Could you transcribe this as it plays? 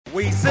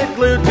We sit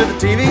glued to the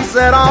TV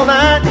set all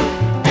night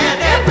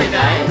and every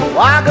day.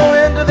 Why go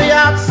into the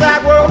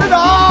outside world at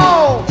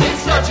all? It's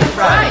such a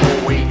fright.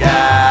 We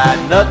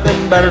got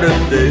nothing better to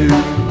do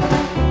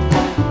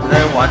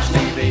than watch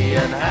TV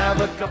and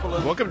have a couple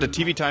of... Welcome to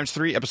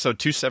TV3, episode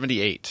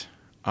 278.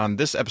 On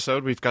this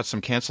episode, we've got some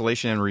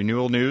cancellation and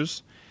renewal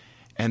news,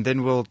 and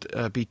then we'll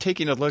be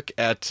taking a look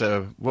at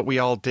what we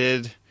all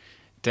did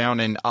down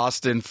in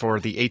Austin for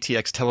the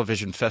ATX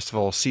Television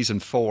Festival Season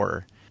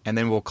 4. And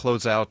then we'll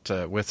close out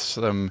with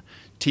some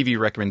TV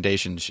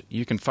recommendations.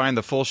 You can find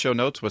the full show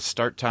notes with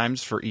start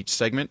times for each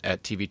segment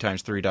at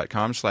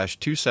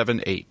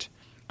tvtimes3.com/278.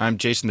 I'm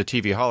Jason the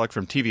TV Holic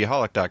from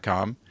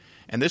tvholic.com.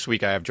 And this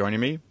week I have joining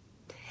me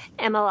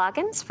Emma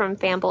Loggins from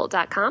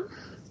fanbolt.com.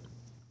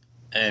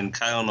 And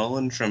Kyle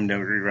Nolan from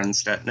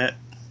NoReruns.net.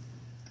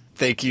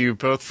 Thank you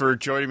both for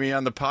joining me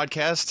on the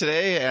podcast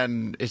today.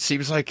 And it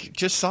seems like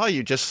just saw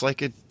you just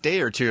like a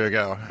day or two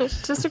ago.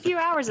 Just a few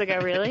hours ago,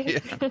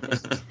 really.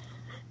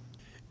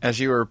 As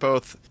you were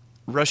both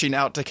rushing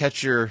out to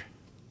catch your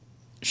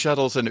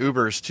shuttles and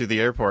Ubers to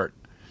the airport.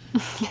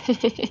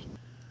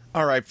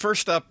 All right,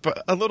 first up,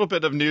 a little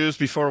bit of news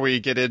before we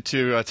get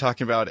into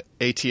talking about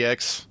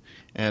ATX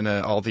and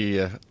all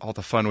the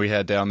fun we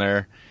had down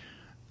there.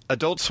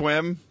 Adult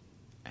Swim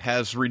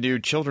has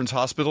renewed Children's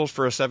Hospital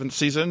for a 7th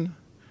season.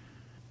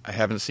 I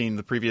haven't seen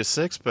the previous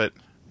 6, but...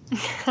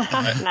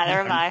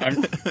 Neither have I.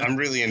 I'm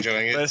really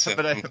enjoying it.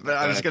 But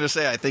I was going to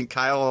say, I think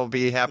Kyle will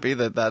be happy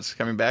that that's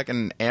coming back,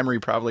 and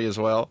Amory probably as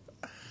well.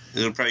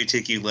 It'll probably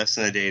take you less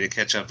than a day to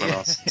catch up on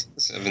all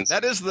 7.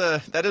 That is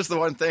the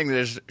one thing.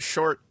 There's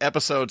short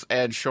episodes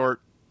and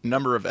short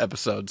number of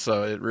episodes,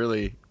 so you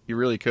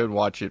really could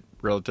watch it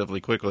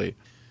relatively quickly.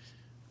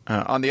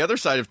 On the other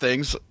side of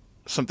things,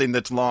 something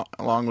that's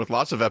along with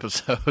lots of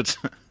episodes.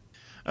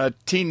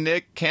 Teen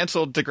Nick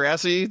canceled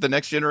Degrassi, The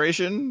Next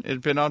Generation. It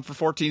had been on for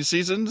 14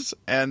 seasons,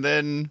 and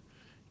then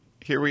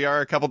here we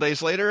are a couple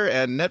days later,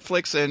 and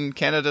Netflix and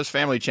Canada's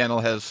Family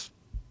Channel has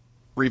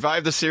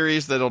revived the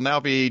series that'll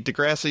now be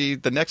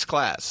Degrassi, The Next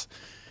Class.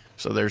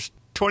 So there's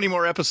 20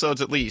 more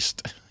episodes at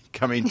least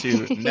coming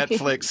to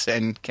Netflix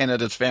and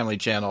Canada's Family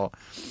Channel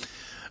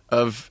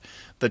of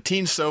the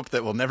teen soap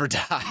that will never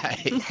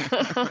die.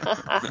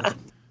 I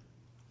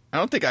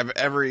don't think I've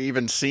ever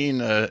even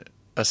seen a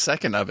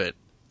second of it.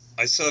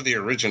 I saw the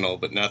original,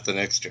 but not The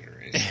Next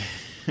Generation.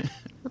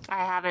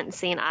 I haven't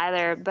seen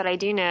either, but I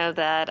do know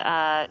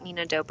that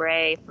Nina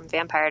Dobrev from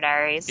Vampire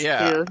Diaries,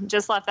 who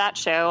just left that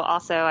show,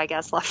 also, I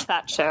guess, left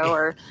that show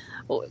or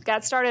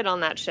got started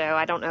on that show.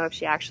 I don't know if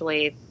she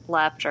actually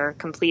left or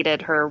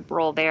completed her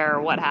role there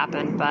or what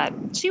happened, but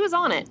she was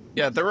on it.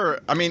 Yeah, there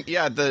were,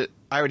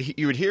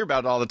 you would hear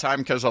about it all the time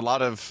because a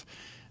lot of,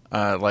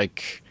 one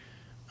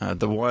of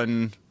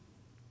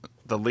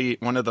the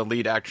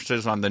lead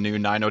actresses on the new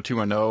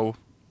 90210,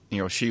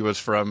 she was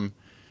from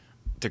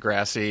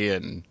Degrassi,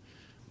 and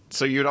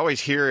so you'd always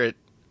hear it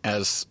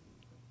as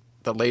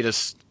the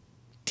latest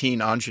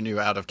teen ingenue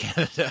out of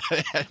Canada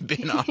had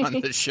been on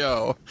the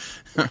show.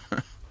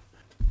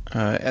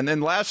 And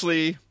then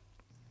lastly,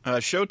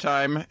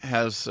 Showtime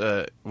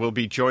will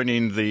be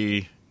joining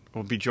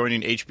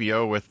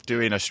HBO with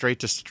doing a straight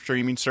to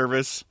streaming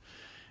service,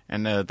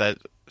 and that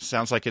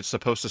sounds like it's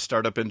supposed to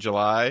start up in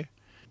July.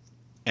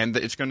 And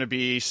it's going to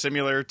be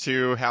similar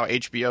to how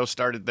HBO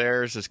started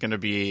theirs. It's going to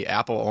be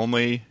Apple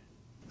only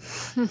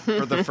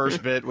for the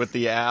first bit with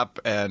the app,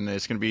 and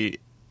it's going to be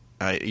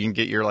you can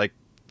get your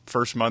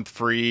first month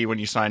free when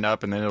you sign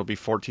up, and then it'll be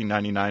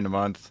 $14.99 a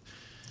month.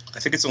 I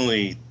think it's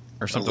only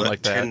or something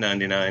like that.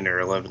 $10.99 or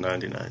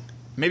 $11.99.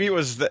 Maybe it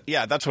was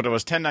that's what it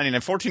was.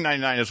 $10.99,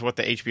 $14.99 is what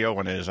the HBO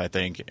one is, I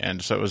think,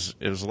 and so it was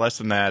less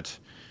than that.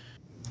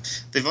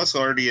 They've also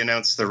already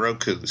announced the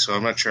Roku, so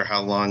I'm not sure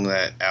how long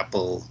that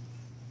Apple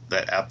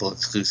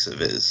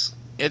exclusive is.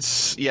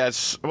 It's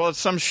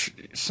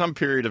some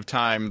period of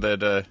time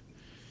that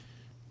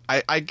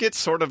I get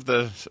sort of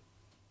the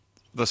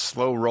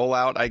slow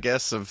rollout, I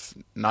guess, of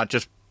not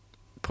just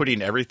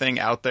putting everything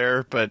out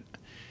there, but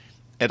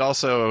it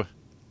also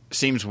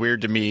seems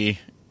weird to me,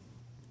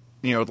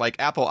 like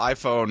Apple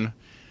iPhone.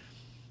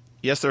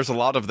 Yes, there's a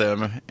lot of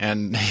them,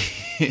 and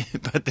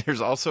but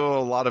there's also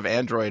a lot of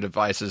Android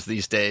devices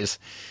these days,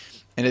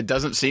 and it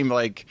doesn't seem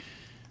like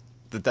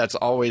that's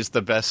always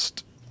the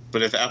best.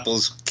 But if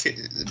Apple's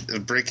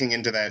breaking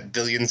into that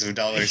billions of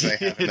dollars they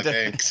have in the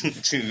bank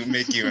to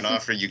make you an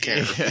offer you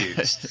can't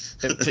refuse.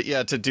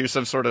 To do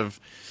some sort of,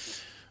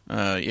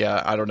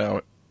 I don't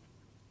know,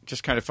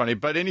 just kind of funny.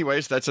 But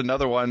anyways, that's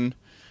another one.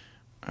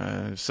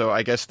 So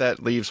I guess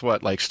that leaves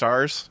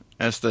Stars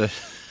as the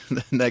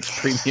next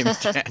premium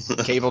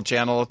cable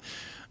channel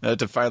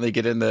to finally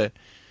get in the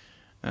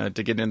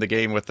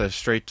game with a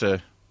straight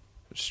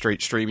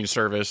streaming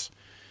service.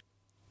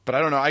 But I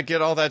don't know. I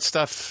get all that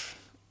stuff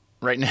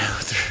right now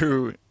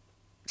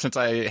since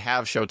I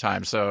have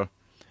Showtime. So,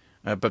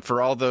 but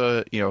for all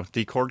the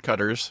the cord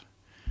cutters,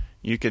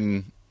 you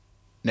can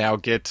now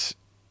get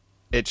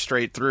it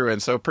straight through.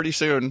 And so pretty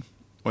soon,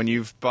 when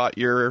you've bought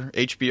your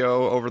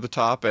HBO over the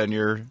top and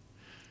your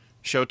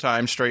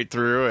Showtime straight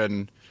through,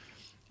 and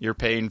you're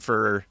paying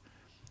for,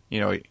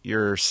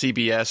 your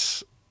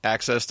CBS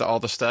access to all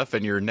the stuff,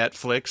 and your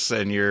Netflix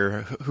and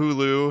your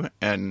Hulu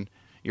and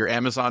your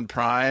Amazon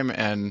Prime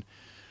and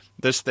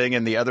this thing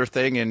and the other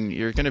thing, and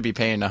you're going to be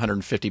paying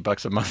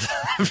 $150 a month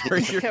for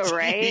your TV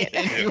right?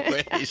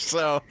 anyway.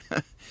 So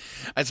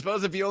I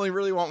suppose if you only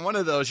really want one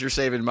of those, you're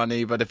saving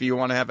money. But if you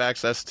want to have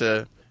access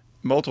to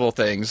multiple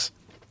things,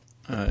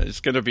 it's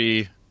going to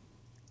be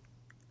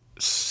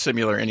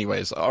similar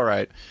anyways. All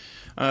right.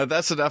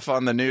 That's enough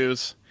on the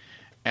news.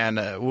 And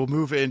we'll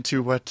move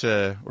into what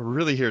we're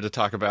really here to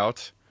talk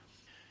about.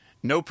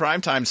 No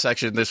primetime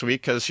section this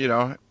week because,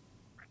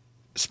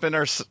 spent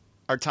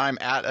our time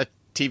at a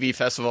TV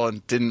festival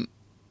and didn't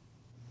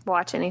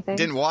watch anything.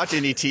 Didn't watch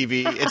any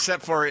TV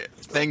except for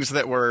things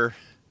that were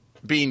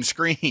being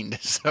screened.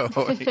 So,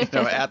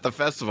 at the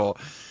festival.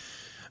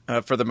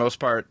 For the most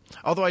part.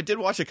 Although I did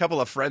watch a couple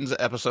of Friends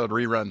episode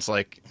reruns,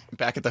 like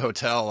back at the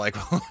hotel, like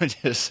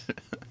just.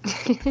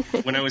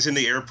 When I was in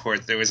the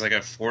airport, there was like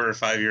a 4 or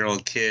 5 year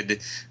old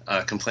kid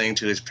complaining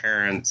to his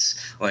parents,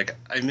 like,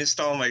 I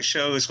missed all my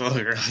shows while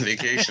we were on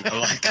vacation.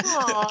 I'm like,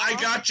 I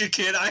got you,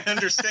 kid. I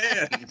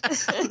understand.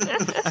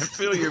 I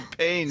feel your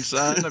pain,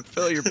 son. I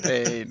feel your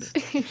pain.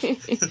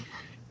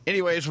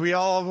 Anyways, we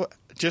all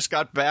just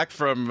got back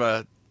from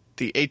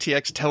the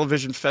ATX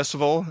Television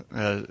Festival,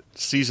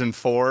 Season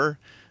 4.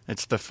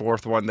 It's the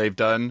 4th one they've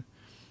done.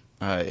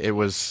 It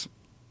was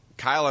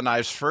Kyle and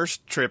I's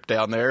first trip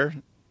down there.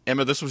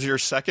 Emma, this was your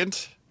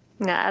second?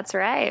 That's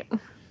right.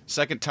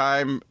 Second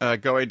time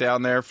going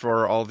down there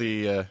for all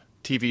the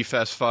TV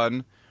Fest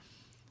fun.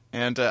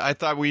 And I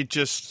thought we'd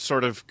just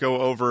sort of go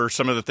over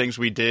some of the things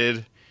we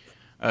did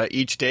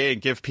each day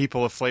and give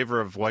people a flavor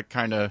of what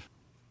kind of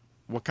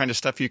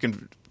stuff you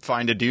can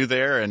find to do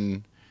there.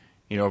 And,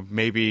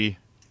 maybe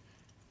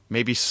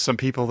some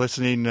people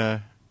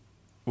listening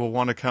will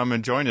want to come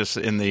and join us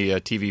in the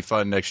TV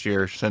fun next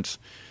year, since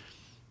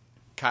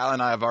Kyle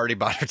and I have already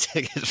bought our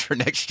tickets for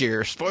next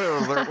year. Spoiler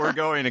alert, we're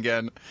going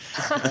again.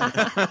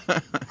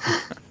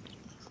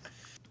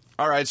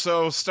 All right,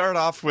 so start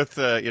off with,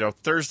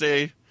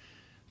 Thursday.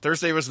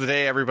 Thursday was the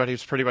day everybody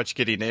was pretty much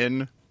getting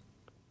in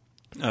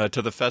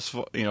to the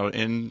festival,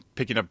 in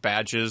picking up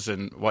badges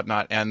and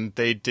whatnot. And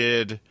they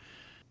did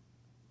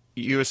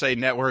USA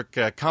Network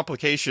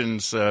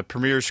Complications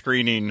premiere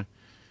screening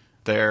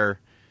there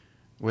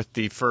with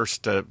the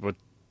first,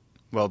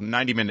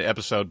 90-minute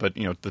episode, but,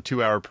 the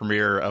 2-hour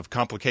premiere of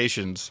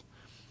Complications.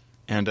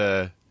 And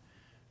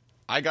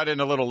I got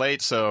in a little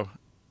late, so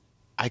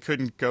I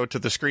couldn't go to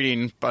the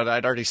screening, but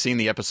I'd already seen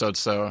the episode,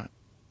 so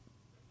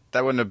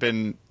that wouldn't have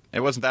been, it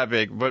wasn't that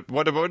big. But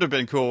what would have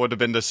been cool would have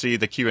been to see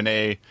the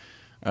Q&A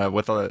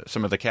with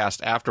some of the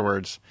cast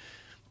afterwards.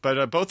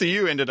 But both of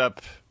you ended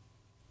up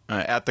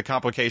at the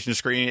Complications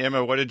screening.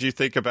 Emma, what did you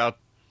think about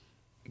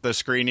the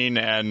screening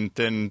and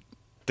then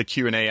the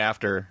Q&A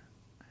after?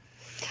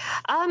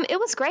 It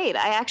was great.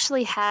 I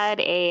actually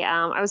had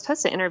I was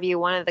supposed to interview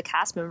one of the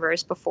cast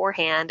members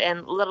beforehand,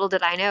 and little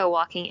did I know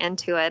walking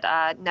into it,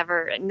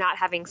 not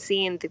having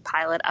seen the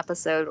pilot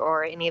episode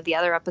or any of the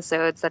other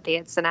episodes that they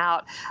had sent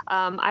out,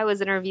 I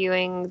was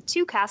interviewing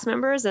 2 cast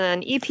members,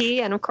 an EP,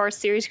 and of course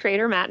series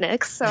creator Matt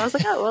Nix. So I was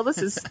like, oh, well, this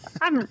is,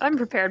 I'm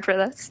prepared for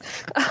this.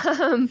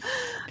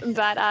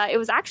 But it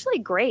was actually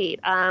great.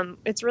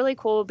 It's really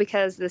cool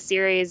because the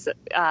series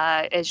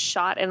is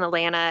shot in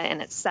Atlanta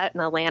and it's set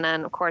in Atlanta,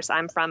 and of course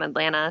I'm from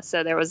Atlanta,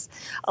 so there was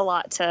a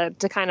lot to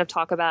kind of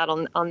talk about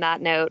on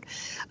that note.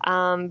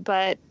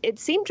 But it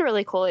seemed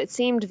really cool. It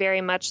seemed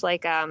very much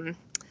like a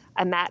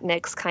Matt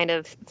Nix kind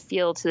of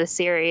feel to the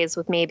series,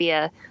 with maybe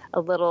a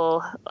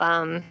little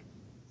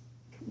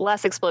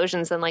less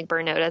explosions than like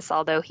Burn Notice,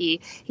 although he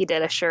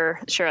did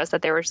assure us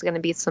that there was going to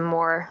be some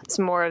more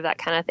of that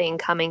kind of thing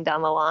coming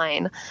down the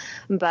line.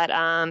 But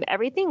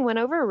everything went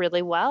over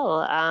really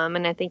well,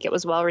 and I think it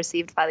was well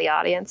received by the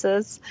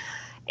audiences.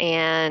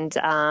 And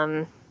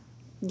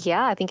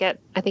yeah, I think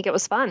it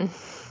was fun.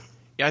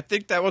 Yeah, I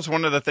think that was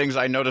one of the things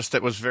I noticed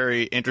that was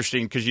very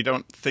interesting, because you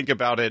don't think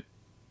about it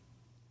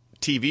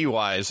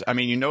TV-wise. I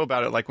mean, you know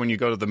about it like when you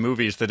go to the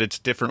movies, that it's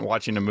different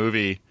watching a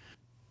movie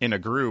in a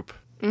group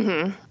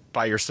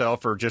by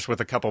yourself or just with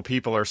a couple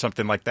people or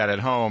something like that at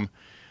home.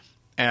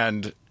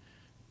 And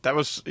that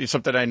was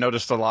something I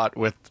noticed a lot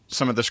with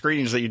some of the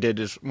screenings that you did,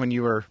 is when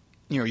you were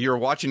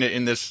watching it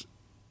in this,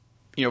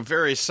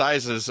 various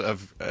sizes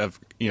of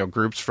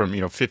groups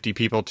from, 50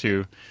 people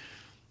to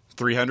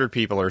 300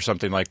 people or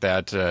something like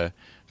that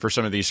for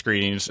some of these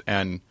screenings,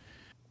 and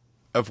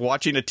of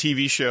watching a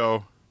TV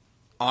show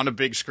on a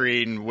big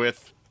screen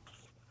with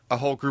a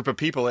whole group of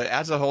people, it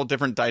adds a whole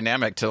different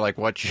dynamic to like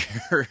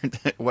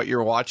what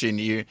you're watching.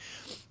 You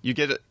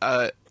get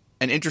an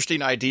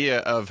interesting idea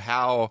of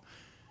how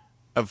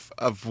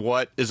of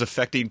what is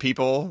affecting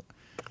people,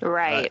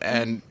 right?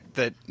 And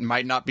that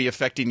might not be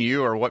affecting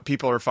you, or what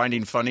people are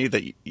finding funny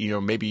that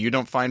maybe you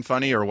don't find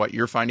funny, or what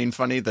you're finding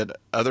funny that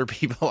other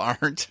people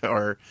aren't.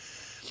 Or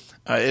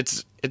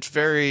it's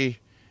a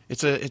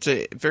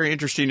very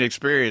interesting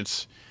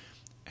experience.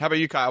 How about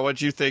you, Kyle? What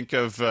did you think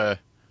of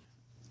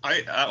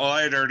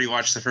I had already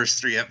watched the first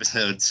 3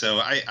 episodes, so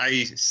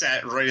I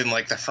sat right in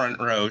like the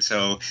front row.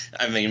 So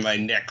I mean, my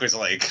neck was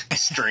like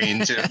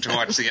strained to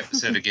watch the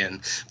episode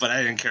again. But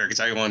I didn't care because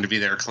I wanted to be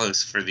there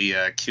close for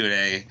the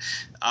Q&A.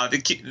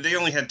 They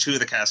only had 2 of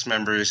the cast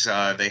members.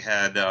 They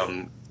had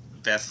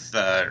Beth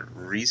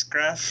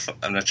Riesgraf.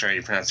 I'm not sure how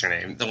you pronounce her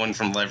name. The one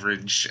from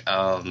Leverage,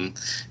 and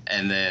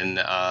then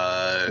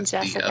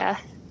Jessica.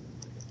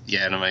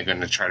 Yeah, and am I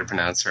going to try to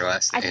pronounce her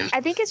last name? I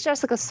think it's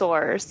Jessica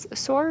Zors.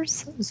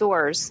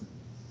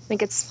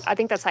 I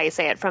think that's how you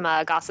say it, from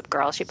Gossip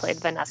Girl. She played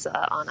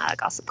Vanessa on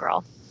Gossip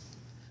Girl.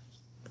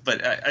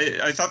 But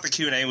I thought the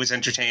Q&A was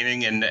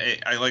entertaining, and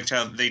I liked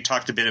how they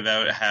talked a bit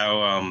about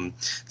how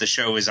the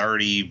show has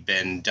already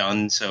been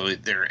done, so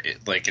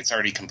it's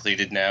already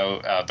completed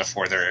now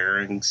before they're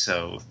airing.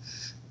 So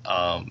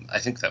I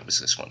think that was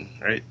this one,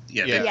 right?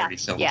 Yeah, they've already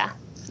filmed.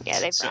 Yeah,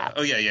 they've got.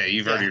 Oh, yeah,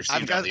 you've already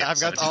received I've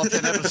got all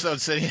 10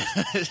 episodes sitting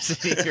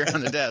here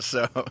on the desk,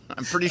 so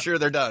I'm pretty sure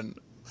they're done.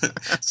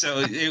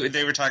 So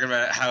they were talking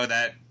about how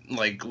that,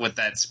 like, what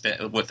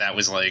that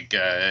was like,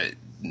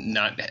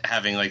 not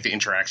having like the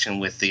interaction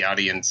with the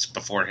audience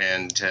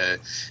beforehand.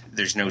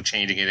 There's no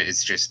changing it;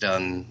 it's just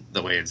done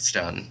the way it's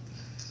done.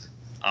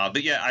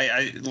 But yeah,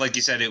 I like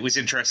you said, it was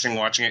interesting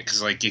watching it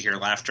because like you hear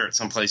laughter at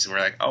some places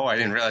where like, oh, I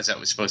didn't realize that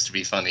was supposed to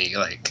be funny.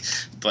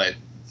 But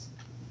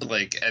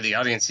the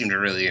audience seemed to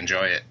really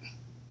enjoy it.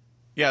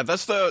 Yeah,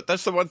 that's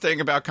the one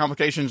thing about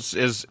Complications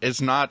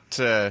is not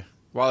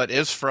while it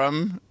is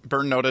from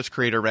Burn Notice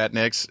creator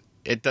Ratniks,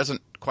 it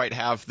doesn't quite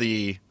have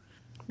the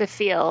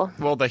feel.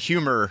 Well, the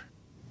humor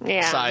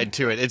side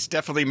to it. It's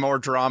definitely more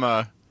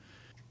drama,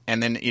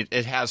 and then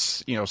it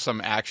has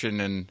some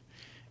action and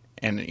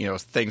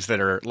things that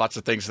are lots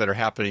of things that are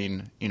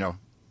happening.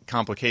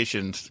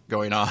 Complications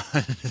going on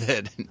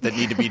that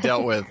need to be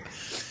dealt with.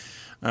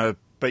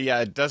 But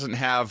yeah, it doesn't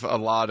have a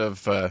lot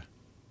of the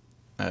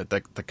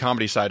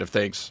comedy side of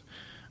things.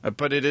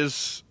 But it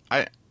is.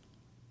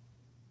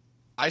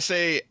 I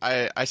say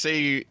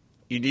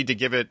you need to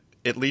give it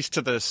at least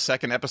to the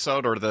second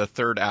episode or the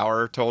third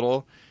hour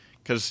total,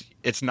 because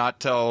it's not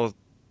till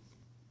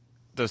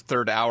the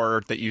third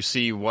hour that you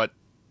see what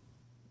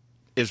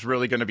is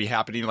really going to be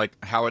happening, like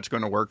how it's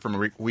going to work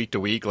from week to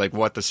week, like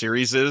what the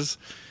series is.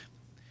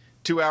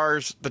 2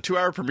 hours, the 2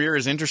 hour premiere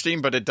is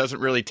interesting, but it doesn't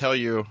really tell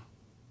you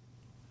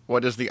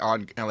what is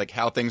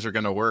how things are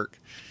going to work.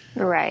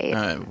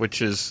 Right.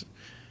 Which is,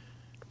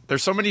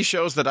 there's so many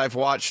shows that I've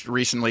watched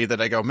recently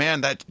that I go,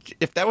 man,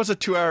 if that was a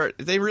 2 hour,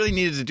 they really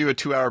needed to do a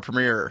 2 hour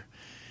premiere,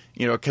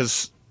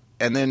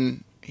 and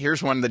then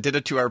here's one that did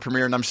a 2 hour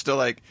premiere, and I'm still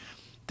like,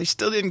 they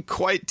still didn't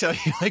quite tell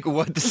you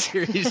what the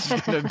series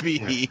is going to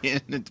be,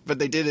 but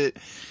they did it.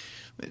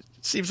 It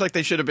seems like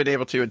they should have been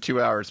able to in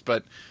 2 hours,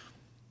 but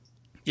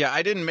yeah,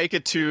 I didn't make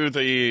it to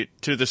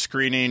the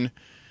screening.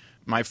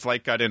 My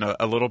flight got in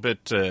a little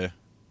bit,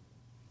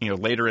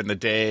 later in the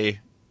day,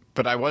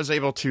 but I was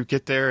able to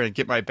get there and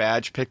get my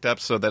badge picked up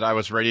so that I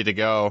was ready to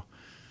go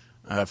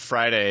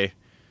Friday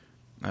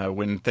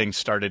when things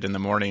started in the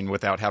morning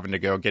without having to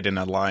go get in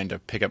a line to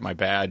pick up my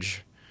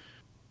badge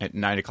at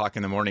 9 o'clock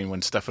in the morning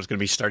when stuff was going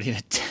to be starting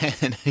at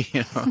 10.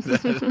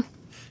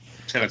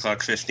 10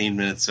 o'clock, 15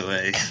 minutes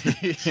away.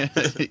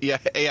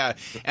 yeah,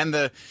 and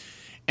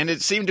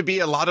it seemed to be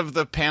a lot of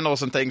the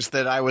panels and things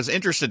that I was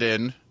interested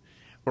in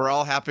were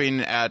all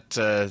happening at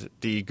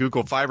the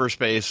Google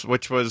Fiberspace,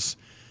 which was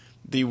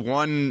the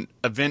one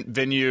event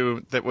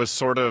venue that was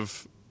sort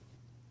of,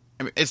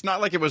 I mean, it's not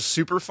like it was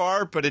super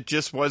far, but it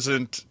just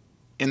wasn't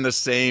in the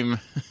same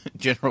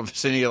general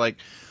vicinity. Like,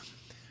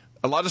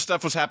 a lot of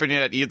stuff was happening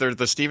at either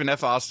the Stephen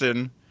F.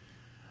 Austin,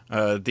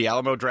 the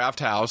Alamo Draft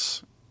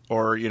House,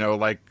 or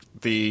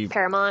the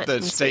Paramount,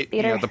 the state,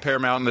 the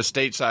Paramount and the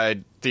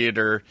Stateside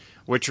Theater,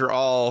 which are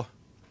all,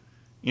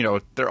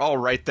 they're all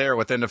right there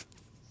within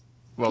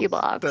few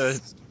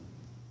blocks.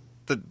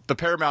 The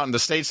Paramount and the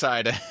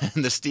Stateside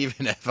and the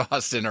Stephen F.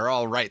 Austin are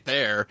all right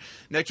there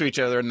next to each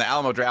other, and the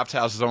Alamo Draft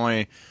House is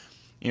only,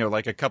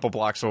 like a couple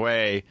blocks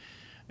away,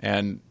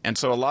 and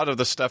so a lot of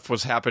the stuff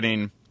was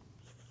happening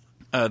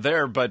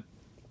there, but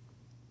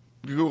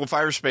Google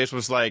Fiberspace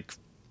was like,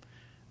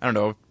 I don't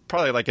know,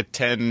 probably like a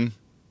 10,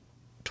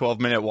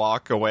 12-minute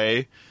walk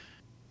away,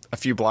 a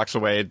few blocks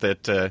away.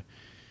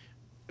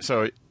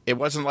 So it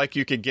wasn't like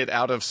you could get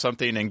out of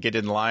something and get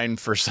in line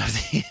for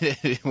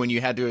something when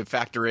you had to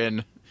factor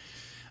in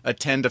a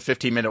 10 to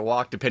 15-minute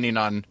walk, depending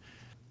on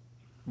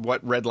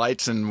what red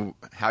lights and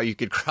how you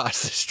could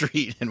cross the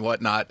street and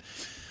whatnot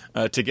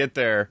to get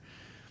there.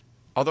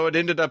 Although it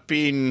ended up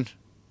being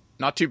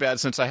not too bad,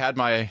 since I had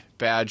my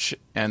badge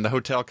and the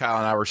hotel Kyle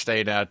and I were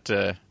staying at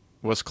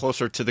was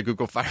closer to the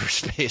Google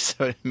Fiberspace,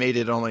 so it made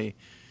it only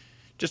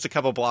just a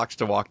couple blocks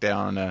to walk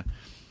down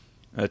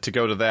to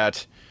go to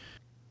that.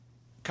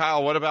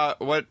 Kyle, what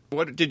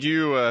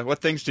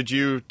things did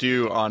you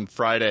do on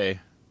Friday?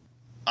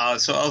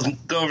 So I'll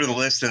go over the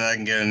list and I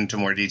can get into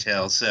more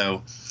detail.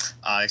 So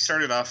I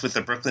started off with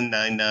the Brooklyn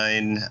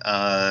Nine-Nine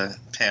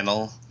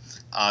panel,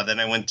 Then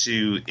I went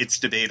to It's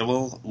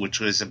Debatable, which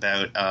was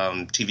about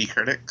TV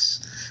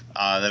critics.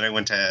 Then I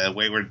went to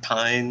Wayward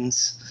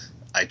Pines.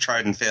 I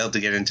tried and failed to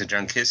get into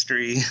Junk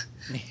History.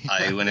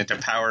 I went into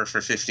Power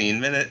for 15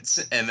 minutes,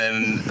 and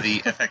then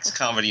the FX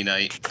Comedy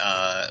Night,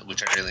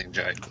 which I really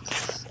enjoyed.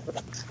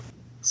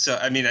 So,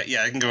 I mean,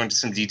 yeah, I can go into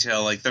some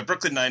detail. Like, the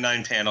Brooklyn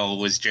Nine-Nine panel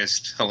was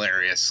just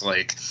hilarious.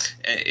 Like,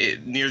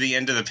 near the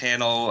end of the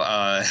panel,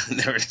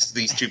 there was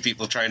these two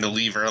people trying to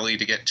leave early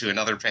to get to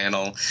another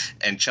panel,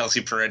 and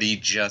Chelsea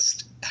Peretti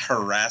just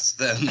harassed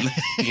them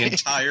the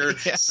entire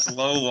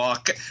slow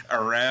walk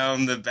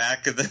around the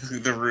back of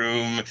the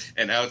room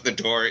and out the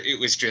door.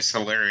 It was just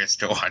hilarious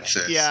to watch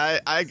this. Yeah,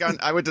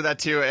 I went to that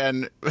too,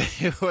 and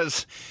it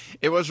was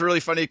really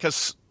funny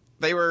because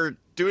they were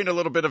doing a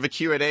little bit of a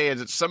Q&A,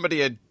 and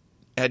somebody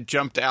had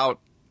jumped out,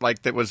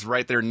 like, that was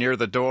right there near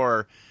the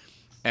door,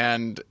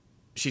 and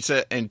she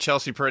said, and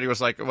Chelsea Peretti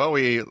was like, well,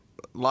 we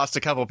lost a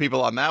couple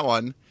people on that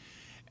one.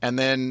 And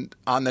then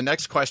on the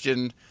next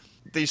question,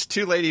 these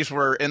two ladies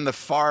were in the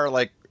far,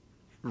 like,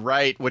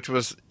 right, which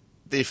was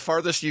the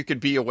farthest you could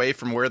be away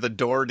from where the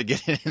door to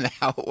get in and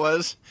out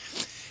was.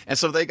 And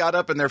so they got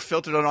up and they're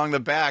filtered along the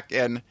back,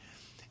 and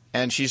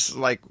she's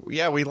like,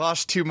 yeah, we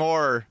lost two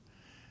more.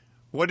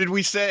 What did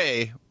we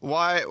say?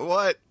 Why?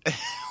 What?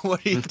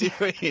 What are you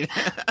doing?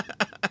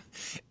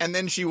 And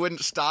then she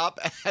wouldn't stop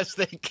as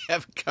they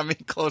kept coming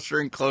closer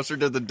and closer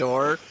to the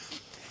door.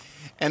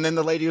 And then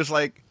the lady was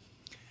like,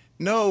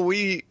 no,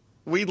 we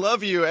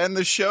love you and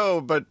the show,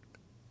 but,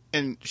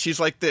 and she's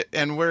like,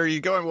 and where are you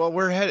going? Well,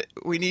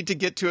 we need to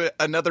get to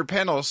another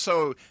panel.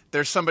 So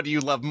there's somebody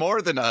you love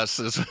more than us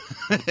is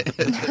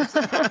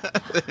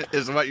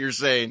what you're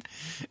saying.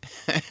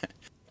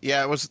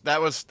 Yeah,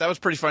 that was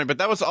pretty funny, but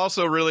that was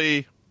also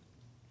really,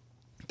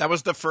 that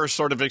was the first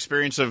sort of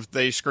experience of,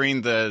 they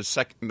screened the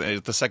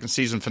second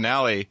season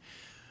finale,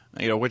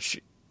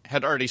 which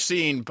had already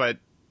seen, but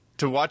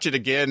to watch it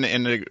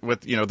again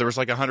with there was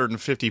like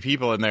 150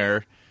 people in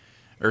there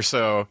or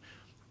so,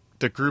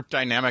 the group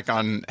dynamic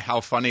on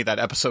how funny that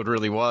episode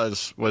really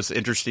was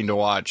interesting to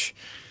watch,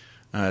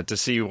 to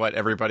see what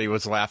everybody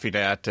was laughing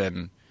at,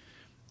 and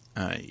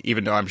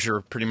even though I'm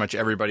sure pretty much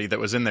everybody that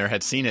was in there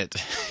had seen it,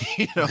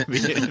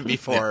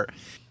 before.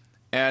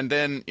 And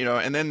then,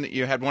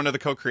 you had one of the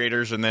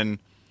co-creators, and then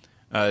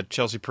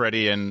Chelsea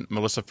Peretti and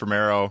Melissa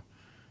Fumero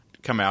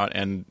come out,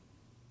 and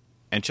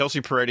Chelsea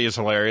Peretti is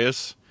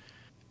hilarious,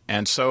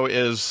 and so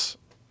is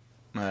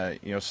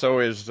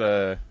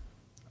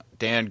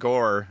Dan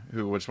Gore,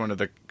 who was one of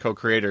the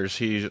co-creators.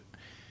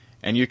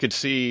 And you could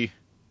see,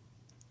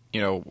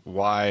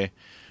 why.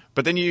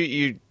 But then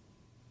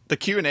the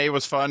Q&A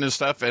was fun and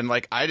stuff, and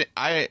like I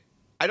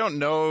don't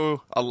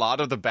know a lot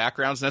of the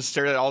backgrounds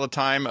necessarily all the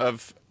time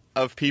of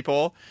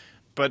people,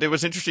 but it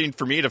was interesting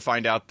for me to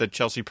find out that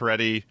Chelsea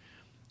Peretti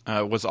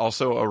was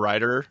also a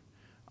writer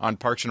on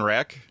Parks and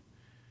Rec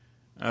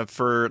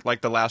for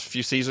like the last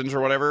few seasons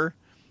or whatever,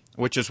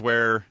 which is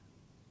where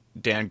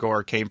Dan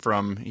Gore came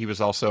from. He was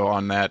also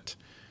on that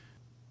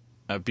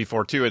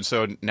before too, and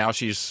so now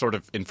she's sort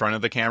of in front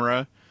of the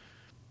camera.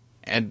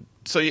 And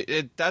so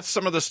that's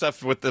some of the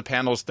stuff with the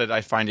panels that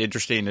I find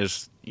interesting,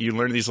 is you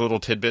learn these little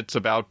tidbits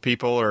about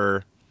people,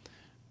 or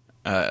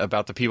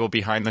about the people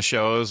behind the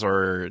shows,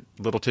 or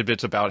little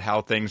tidbits about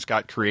how things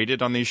got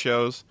created on these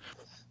shows.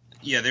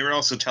 Yeah, they were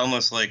also telling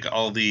us, like,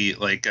 all the,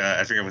 like,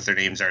 I forget what their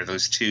names are,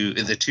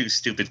 the two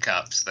stupid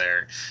cops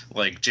there,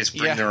 like, just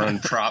bring their own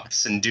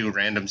props and do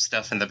random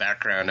stuff in the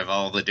background of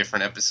all the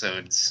different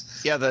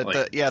episodes. Yeah,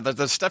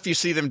 the stuff you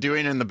see them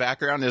doing in the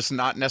background is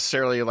not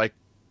necessarily, like,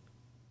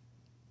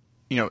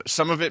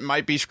 some of it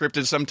might be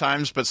scripted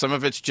sometimes, but some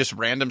of it's just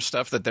random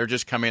stuff that they're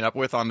just coming up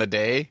with on the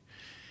day,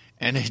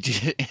 and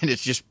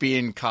it's just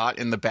being caught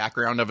in the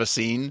background of a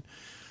scene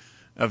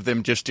of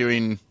them just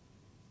doing,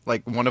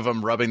 like, one of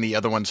them rubbing the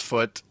other one's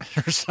foot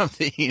or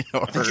something.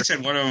 I think you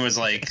said one of them was,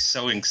 like,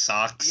 sewing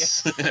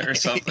socks or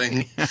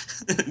something.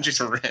 Just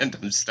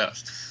random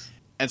stuff.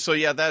 And so,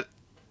 yeah, that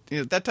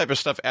type of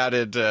stuff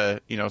added,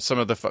 some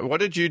of the fun. What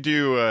did you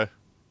do?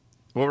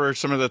 What were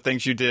some of the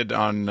things you did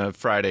on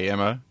Friday,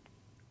 Emma?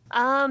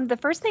 The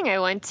first thing I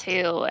went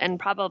to, and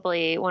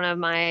probably one of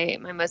my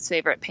most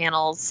favorite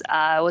panels,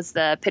 was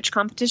the pitch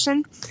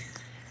competition.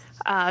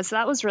 So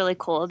that was really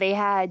cool. They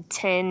had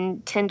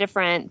 10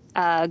 different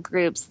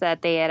groups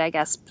that they had, I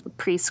guess,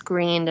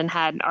 pre-screened and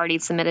had already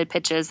submitted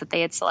pitches that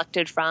they had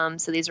selected from.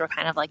 So these were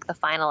kind of like the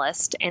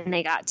finalists, and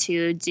they got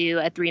to do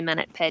a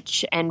 3-minute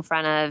pitch in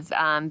front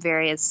of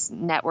various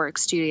network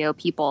studio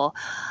people.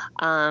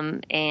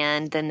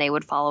 And then they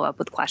would follow up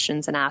with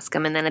questions and ask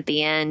them. And then at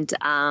the end,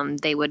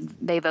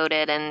 they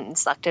voted and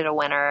selected a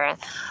winner.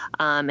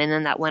 And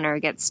then that winner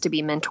gets to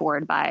be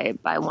mentored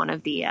by one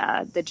of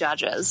the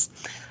judges.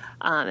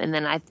 And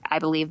then I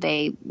believe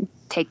they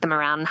take them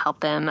around and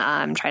help them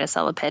try to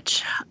sell a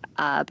pitch.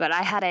 But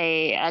I had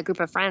a group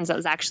of friends that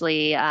was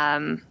actually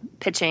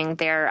pitching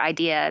their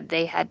idea.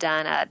 They had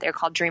done they're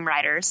called Dream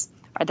Writers,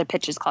 or the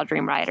pitch is called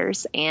Dream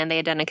Writers, and they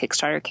had done a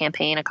Kickstarter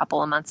campaign a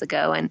couple of months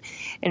ago and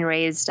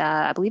raised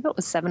I believe it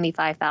was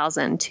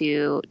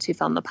 $75,000 to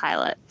film the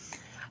pilot.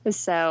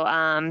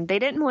 So they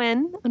didn't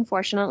win,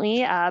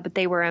 unfortunately, but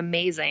they were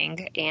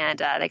amazing, and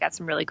they got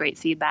some really great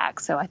feedback.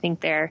 So I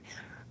think they're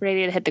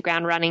ready to hit the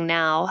ground running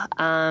now.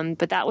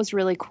 But that was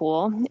really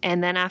cool.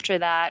 And then after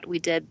that, we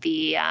did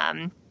the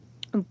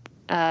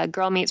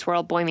Girl Meets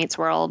World, Boy Meets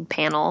World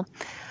panel,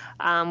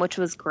 which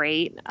was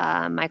great.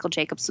 Michael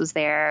Jacobs was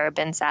there,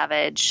 Ben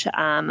Savage,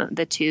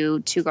 the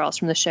two girls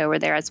from the show were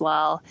there as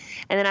well.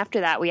 And then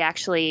after that, we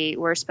actually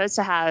were supposed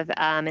to have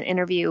an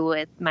interview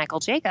with Michael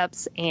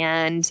Jacobs,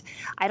 and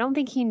I don't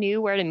think he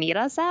knew where to meet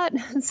us at.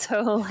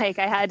 So like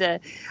I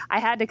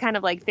had to kind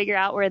of like figure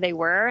out where they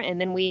were, and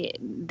then we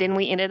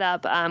ended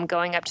up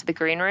going up to the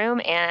green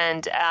room,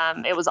 and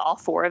it was all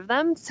four of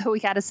them. So we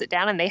got to sit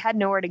down, and they had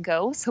nowhere to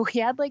go. So we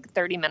had like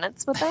 30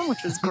 minutes with them,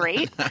 which was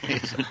great.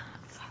 Nice.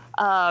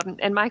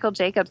 And Michael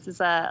Jacobs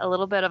is a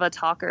little bit of a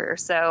talker,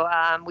 so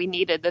we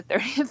needed the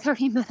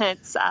 30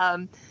 minutes.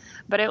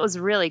 But it was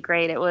really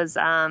great. It was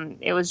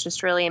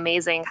just really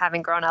amazing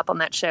having grown up on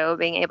that show,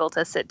 being able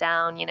to sit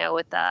down,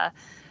 with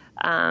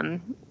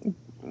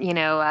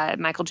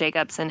Michael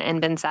Jacobs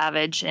and Ben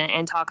Savage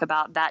and talk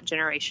about that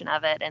generation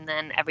of it, and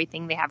then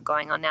everything they have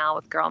going on now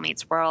with Girl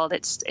Meets World.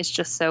 It's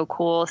just so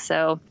cool.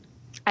 So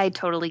I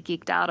totally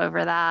geeked out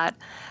over that.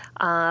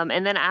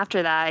 And then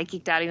after that, I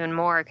geeked out even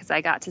more because I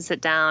got to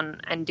sit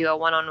down and do a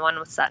one-on-one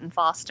with Sutton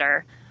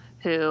Foster,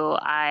 who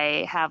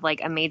I have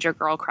like a major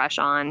girl crush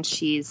on.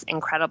 She's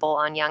incredible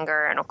on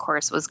Younger, and of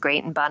course was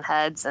great in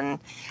Bunheads. And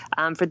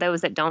for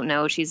those that don't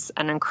know, she's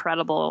an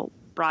incredible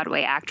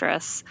Broadway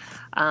actress.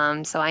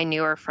 So I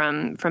knew her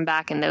from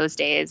back in those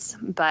days.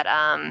 But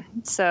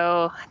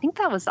so I think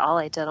that was all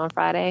I did on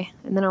Friday.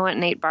 And then I went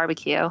and ate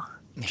barbecue,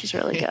 which is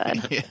really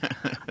good. Yeah.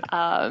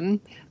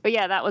 But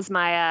yeah, that was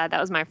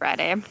my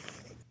Friday.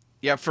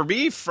 Yeah, for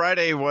me,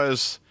 Friday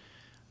was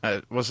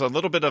a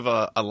little bit of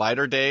a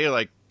lighter day.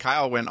 Like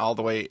Kyle went all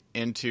the way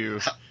into.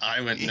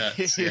 I went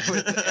nuts. Yeah.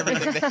 with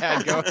everything they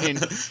had going.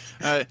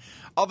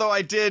 Although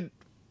I did,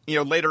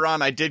 later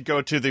on, I did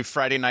go to the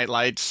Friday Night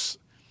Lights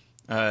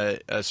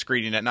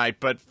screening at night.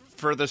 But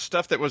for the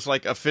stuff that was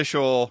like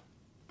official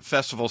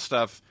festival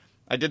stuff,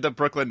 I did the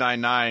Brooklyn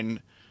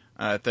Nine-Nine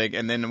thing,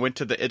 and then went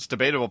to the It's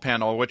Debatable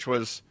panel, which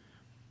was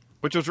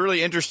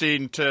really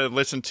interesting to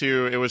listen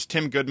to. It was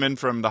Tim Goodman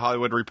from The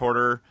Hollywood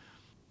Reporter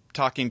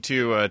talking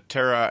to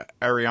Tara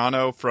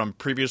Ariano from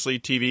Previously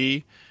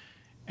TV,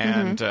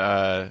 and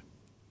Todd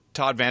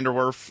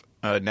Vanderwerf,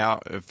 now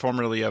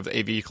formerly of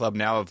AV Club,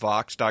 now of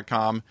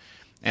Vox.com,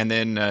 and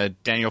then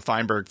Daniel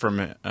Feinberg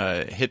from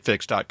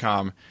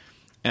Hitfix.com.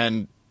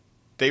 And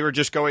they were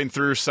just going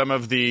through some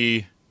of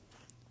the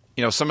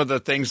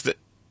things that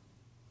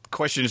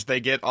questions they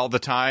get all the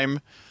time,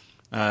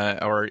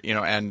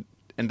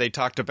 and they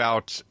talked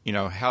about,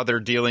 how they're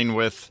dealing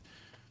with,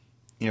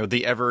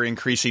 the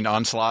ever-increasing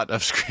onslaught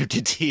of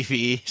scripted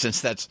TV, since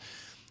that's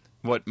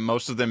what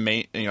most of them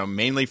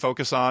mainly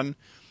focus on.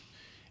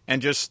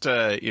 And just,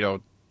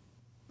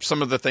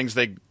 some of the things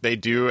they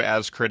do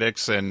as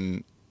critics,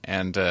 and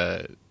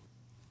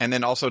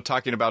then also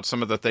talking about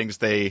some of the things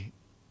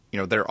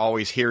they're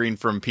always hearing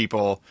from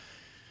people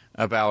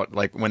about,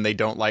 like when they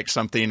don't like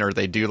something or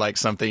they do like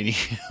something,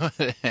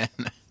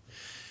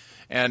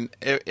 And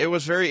it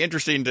was very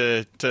interesting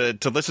to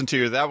listen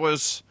to. That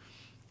was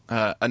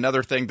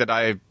another thing that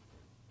I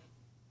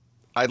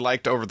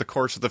liked over the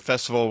course of the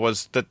festival,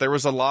 was that there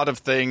was a lot of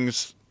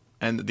things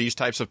and these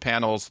types of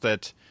panels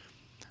that,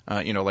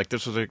 like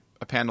this was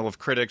a panel of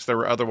critics. There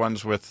were other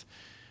ones with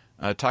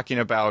talking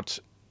about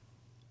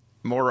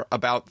more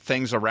about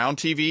things around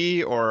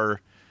TV,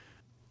 or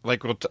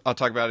like I'll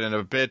talk about it in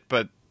a bit,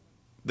 but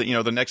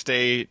the next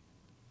day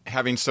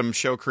having some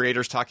show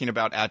creators talking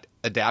about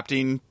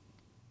adapting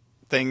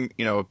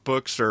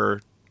books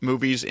or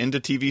movies into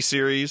TV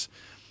series,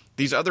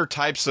 these other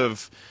types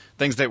of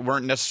things that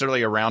weren't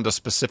necessarily around a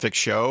specific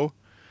show,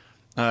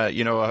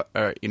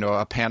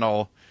 a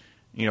panel,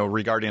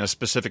 regarding a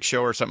specific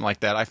show or something like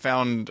that. I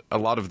found a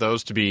lot of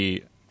those to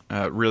be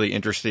really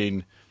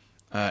interesting,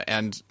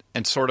 and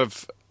sort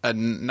of a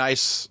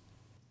nice,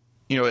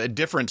 a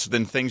difference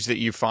than things that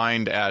you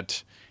find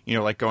at,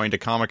 like going to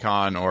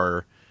Comic-Con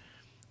or,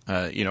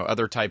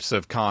 other types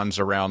of cons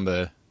around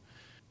the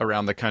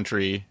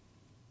country.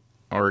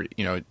 Or,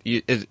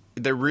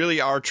 they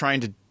really are trying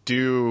to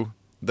do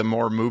the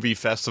more movie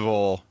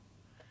festival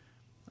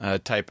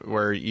type,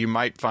 where you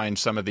might find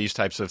some of these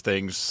types of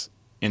things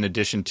in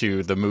addition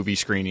to the movie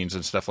screenings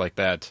and stuff like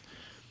that.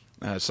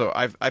 So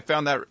I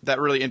found that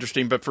really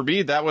interesting. But for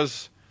me, that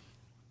was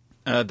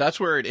that's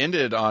where it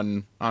ended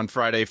on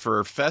Friday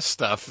for fest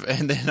stuff.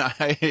 And then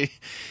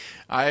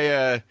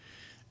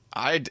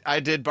I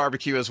did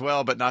barbecue as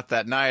well, but not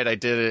that night. I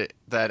did it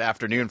that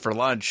afternoon for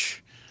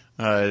lunch.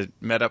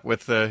 Met up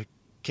with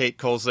Kate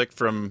Kolzik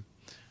from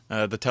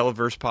the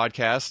Televerse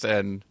podcast,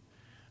 and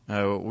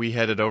we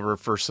headed over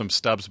for some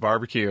Stubbs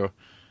barbecue.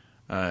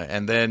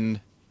 And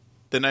then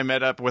I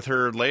met up with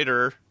her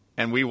later,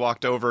 and we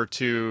walked over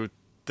to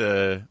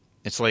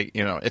it's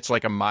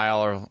like a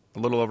mile or a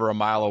little over a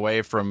mile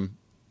away from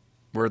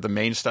where the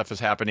main stuff is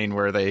happening,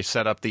 where they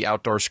set up the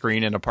outdoor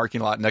screen in a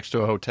parking lot next to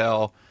a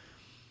hotel.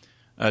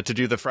 to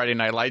do the Friday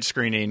Night Light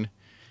screening,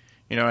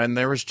 and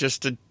there was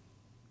just a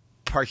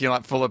parking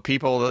lot full of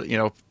people,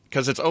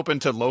 because it's open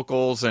to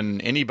locals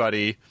and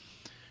anybody,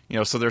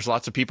 so there's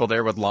lots of people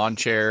there with lawn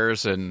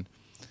chairs and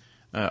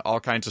all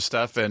kinds of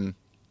stuff. And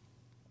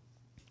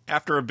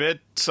after a bit,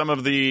 some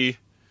of the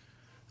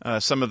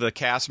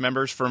cast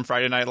members from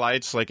Friday Night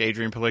Lights, like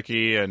Adrian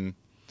Palicki and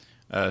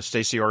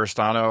Stacey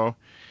Oristano,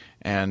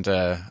 and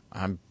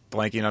I'm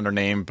blanking on her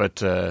name, but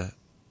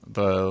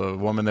the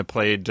woman that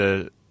played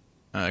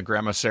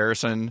Grandma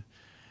Saracen,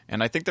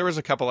 and I think there was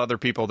a couple other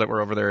people that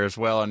were over there as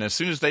well. And as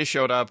soon as they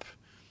showed up,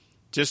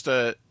 just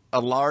a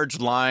large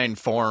line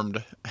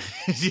formed.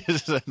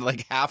 Just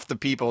like half the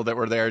people that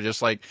were there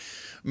just like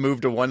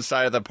moved to one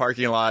side of the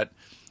parking lot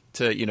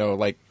to,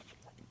 like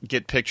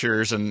get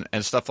pictures and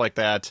stuff like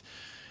that.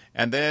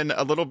 And then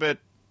a little bit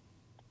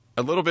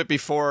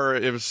before,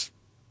 it was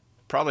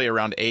probably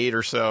around 8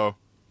 or so,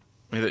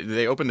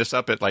 they opened this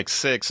up at like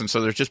 6. And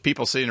so there's just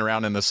people sitting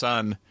around in the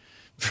sun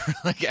for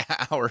like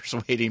hours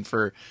waiting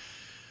for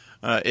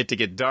it to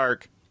get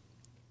dark.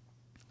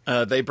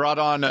 They brought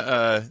on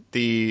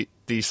the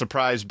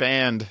surprise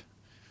band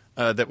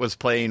that was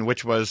playing,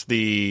 which was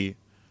the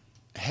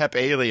Hep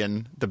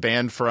Alien, the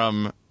band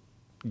from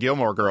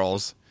Gilmore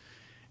Girls,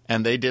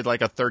 and they did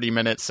like a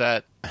 30-minute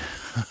set.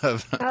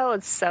 Oh,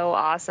 it's so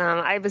awesome.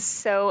 I was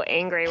so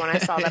angry when I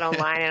saw that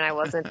online and I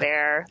wasn't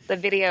there. The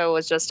video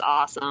was just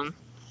awesome.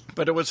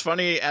 But it was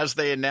funny, as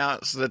they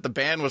announced that the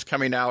band was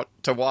coming out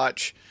to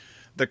watch,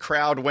 the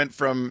crowd went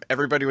from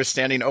everybody was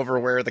standing over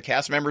where the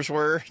cast members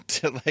were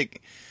to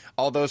like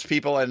all those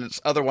people, and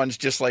other ones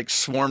just like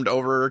swarmed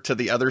over to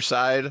the other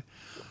side.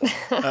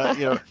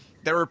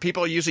 There were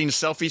people using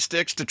selfie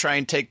sticks to try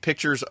and take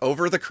pictures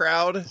over the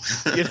crowd,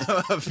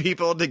 of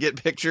people to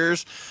get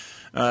pictures.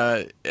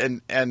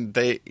 And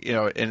they,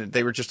 and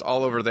they were just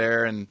all over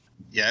there. And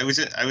yeah, I was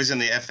in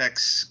the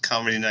FX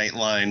Comedy Night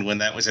line when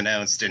that was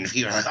announced, and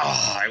people were like,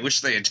 "Oh, I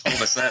wish they had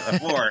told us that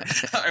before.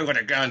 I would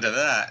have gone to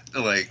that."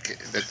 Like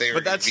that they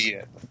were. But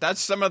that's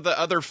some of the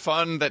other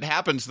fun that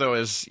happens, though,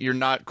 is you're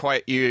not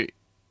quite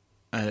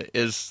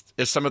is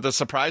some of the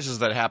surprises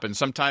that happen.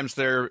 Sometimes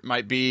there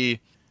might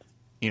be,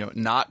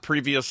 not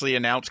previously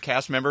announced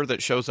cast member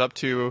that shows up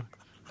to.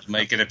 You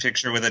might get a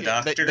picture with a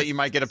doctor. That you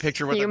might get a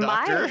picture with a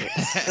doctor.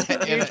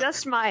 You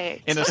just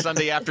might. In a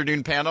Sunday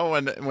afternoon panel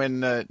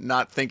when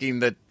not thinking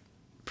that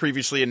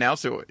previously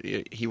announced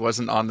he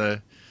wasn't on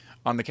the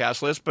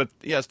cast list. But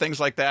yes, things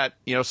like that.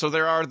 So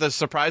there are the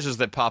surprises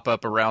that pop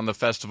up around the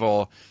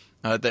festival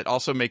that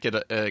also make it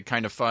a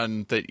kind of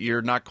fun that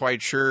you're not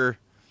quite sure.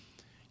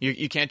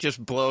 You can't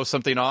just blow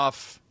something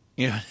off,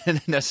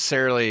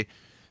 necessarily.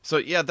 So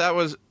yeah, that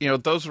was,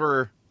 those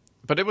were,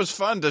 but it was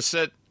fun to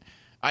sit.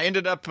 I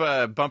ended up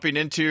bumping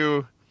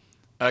into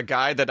a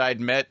guy that I'd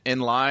met in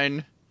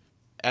line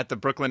at the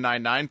Brooklyn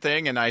Nine-Nine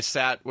thing, and I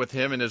sat with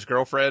him and his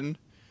girlfriend,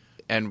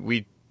 and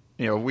we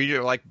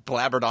like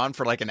blabbered on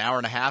for like an hour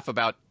and a half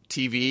about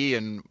TV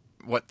and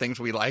what things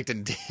we liked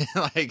and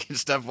like and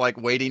stuff, like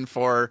waiting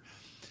for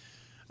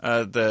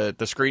the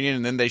screening.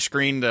 And then they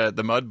screened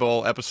the Mud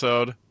Bowl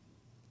episode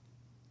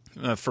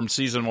from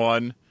season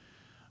 1,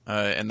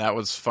 and that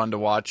was fun to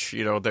watch.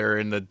 They're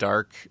in the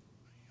dark.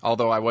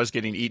 Although I was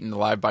getting eaten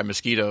alive by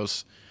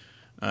mosquitoes,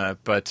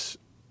 but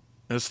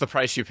it's the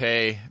price you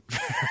pay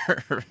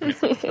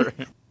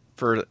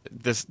for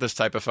this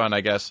type of fun,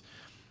 I guess.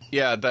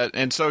 Yeah,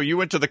 and so you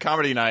went to the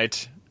comedy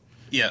night.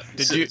 Yeah.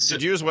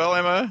 Did you as well,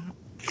 Emma?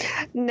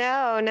 No,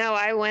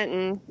 I went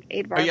and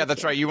ate barbecue. Oh yeah,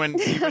 that's right. You went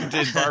and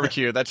did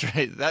barbecue. That's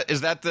right.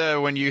 Is that the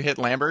when you hit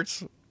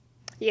Lambert's?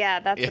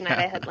 Yeah, that's the night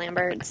I hit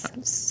Lambert's.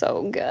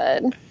 So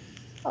good.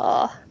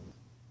 Oh.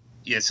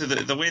 Yeah, so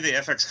the way the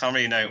FX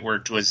Comedy Night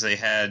worked was they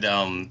had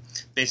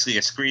basically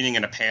a screening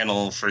and a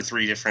panel for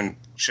 3 different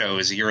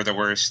shows: You're the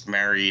Worst,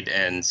 Married,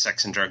 and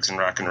Sex and Drugs and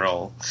Rock and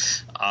Roll.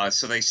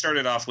 So they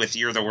started off with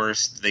You're the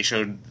Worst. They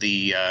showed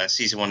the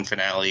season 1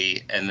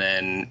 finale and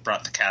then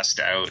brought the cast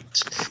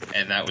out,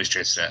 and that was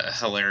just a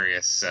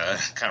hilarious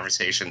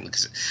conversation.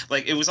 Because,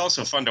 like, it was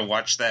also fun to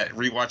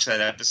rewatch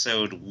that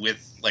episode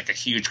with like a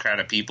huge crowd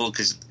of people,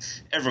 because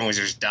everyone was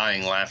just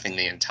dying laughing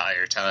the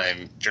entire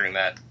time during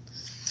that.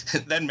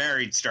 Then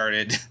Married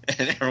started,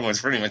 and everyone was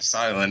pretty much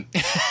silent.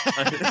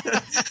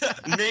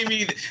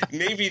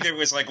 maybe there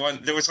was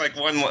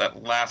one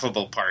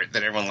laughable part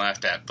that everyone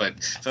laughed at,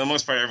 but for the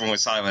most part, everyone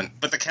was silent.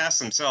 But the cast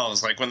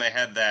themselves, like when they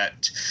had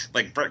that,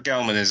 like Brett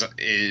Gelman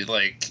is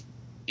like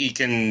he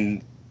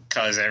can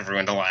cause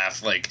everyone to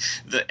laugh.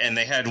 And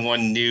they had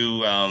one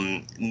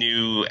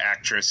new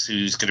actress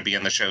who's going to be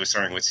on the show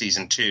starting with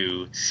season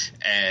 2,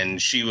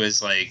 and she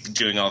was like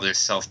doing all this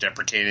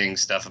self-deprecating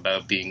stuff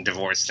about being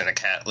divorced and a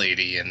cat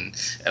lady and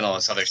all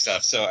this other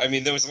stuff. So I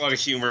mean, there was a lot of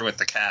humor with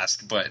the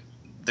cast, but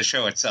the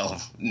show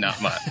itself,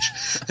 not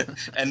much.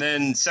 And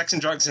then Sex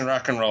and Drugs and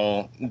Rock and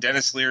Roll,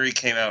 Dennis Leary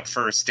came out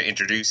first to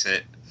introduce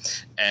it,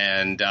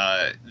 and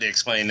they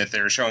explained that they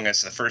were showing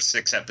us the first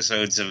 6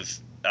 episodes of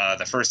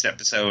the first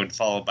episode,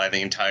 followed by the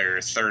entire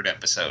 3rd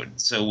episode,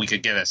 so we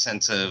could get a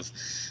sense of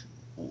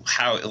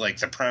how, like,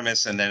 the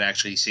premise, and then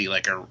actually see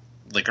like a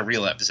like a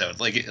real episode.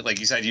 Like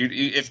you said,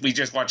 if we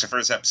just watched the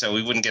first episode,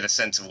 we wouldn't get a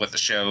sense of what the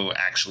show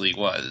actually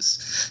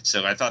was.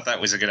 So I thought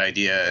that was a good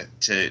idea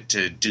to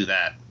do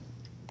that.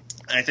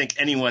 I think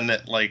anyone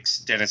that likes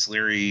Dennis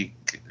Leary's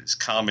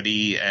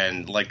comedy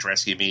and liked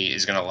Rescue Me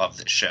is going to love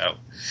this show.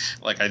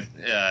 Like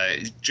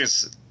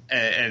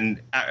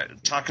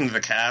talking to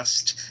the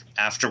cast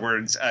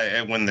afterwards,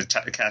 when the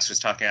cast was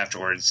talking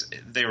afterwards,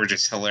 they were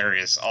just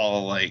hilarious,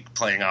 all like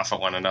playing off of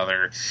one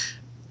another.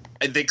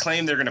 They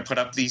claim they're going to put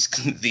up these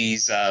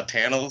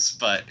panels,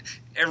 but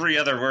every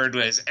other word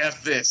was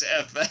F this,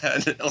 F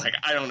that. Like,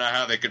 I don't know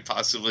how they could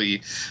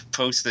possibly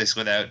post this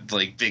without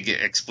like big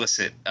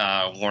explicit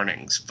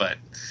warnings. But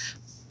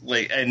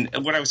like, and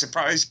what I was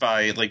surprised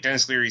by, like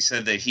Dennis Leary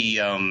said that he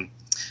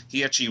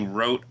actually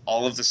wrote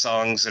all of the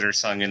songs that are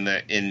sung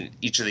in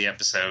each of the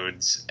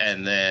episodes,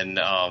 and then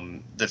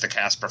that the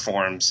cast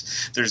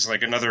performs. There's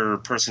like another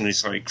person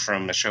who's like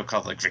from a show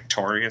called like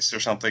Victorious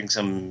or something,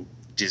 some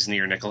Disney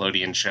or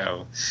Nickelodeon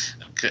show,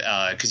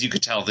 because you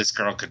could tell this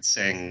girl could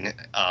sing,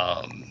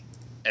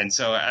 and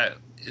so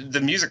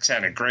the music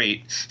sounded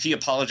great. He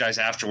apologized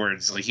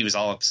afterwards, like he was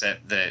all upset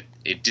that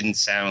it didn't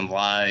sound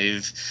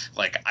live.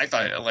 Like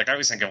I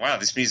was thinking, wow,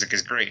 this music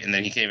is great, and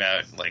then he came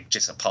out like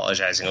just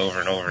apologizing over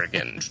and over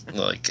again,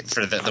 like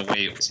for the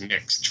way it was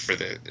mixed for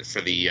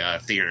the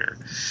theater.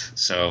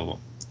 So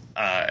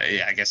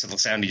I guess it'll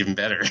sound even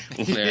better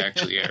when it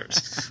actually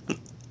airs.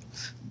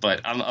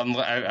 But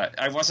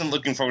I wasn't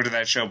looking forward to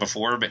that show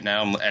before, but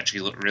now I'm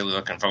actually really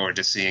looking forward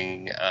to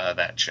seeing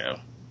that show.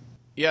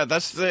 Yeah,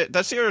 that's the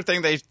other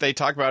thing they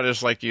talk about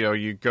is like, you know,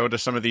 you go to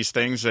some of these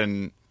things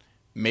and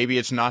maybe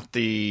it's not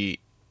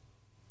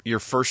your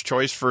first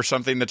choice for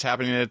something that's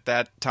happening at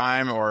that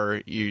time,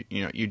 or you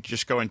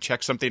just go and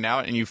check something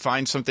out and you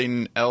find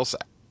something else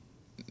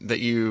that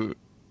you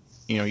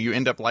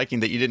end up liking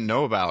that you didn't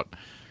know about.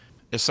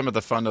 Is some of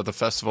the fun of the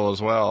festival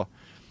as well.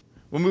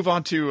 We'll move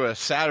on to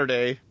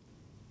Saturday.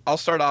 I'll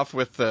start off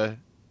with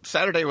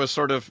Saturday was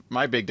sort of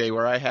my big day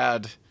where I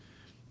had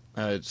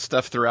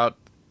stuff throughout,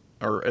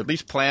 or at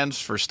least plans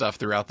for stuff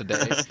throughout the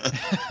day.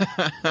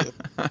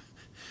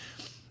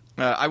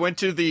 I went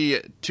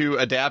to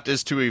Adapt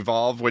is to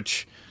Evolve,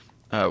 which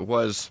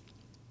was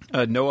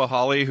Noah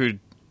Hawley, who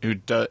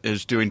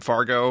is doing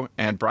Fargo,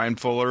 and Brian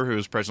Fuller, who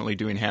is presently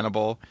doing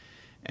Hannibal,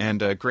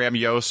 and Graham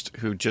Yost,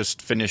 who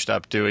just finished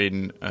up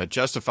doing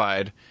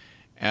Justified.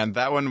 And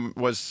that one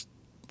was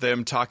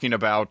them talking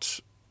about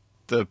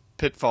the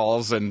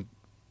pitfalls and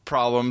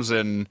problems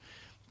and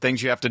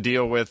things you have to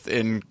deal with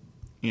in,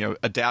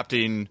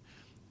 adapting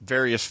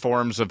various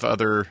forms of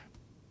other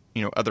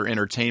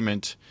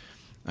entertainment.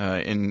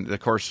 In of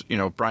course,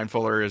 Brian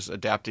Fuller is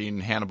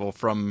adapting Hannibal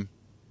from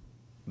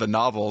the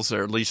novels,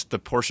 or at least the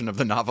portion of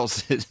the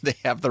novels they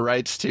have the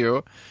rights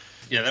to.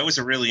 Yeah, that was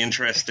a really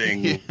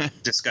interesting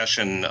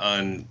discussion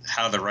on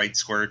how the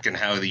rights work and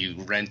how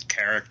you rent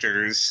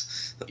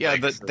characters. Yeah,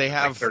 that they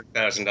have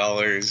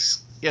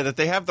 $30,000. Yeah, that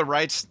they have the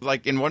rights.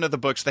 Like in one of the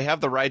books, they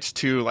have the rights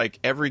to like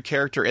every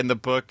character in the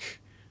book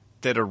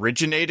that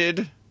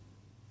originated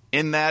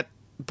in that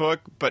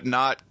book, but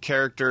not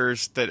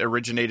characters that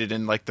originated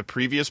in like the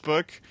previous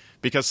book,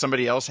 because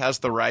somebody else has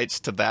the rights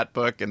to that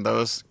book and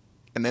those.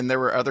 And then there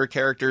were other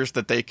characters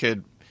that they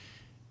could,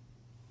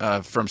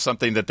 from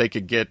something that they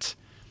could get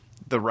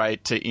the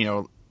right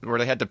to, where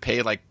they had to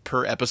pay like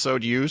per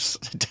episode use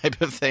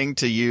type of thing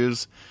to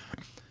use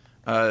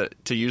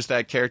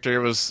that character.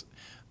 It was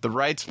the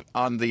rights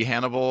on the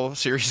Hannibal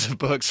series of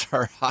books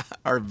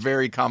are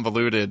very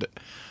convoluted.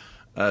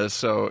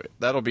 So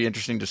that'll be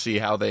interesting to see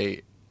how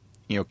they,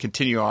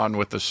 continue on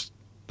with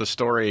the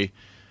story,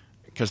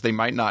 because they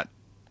might not,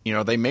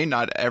 they may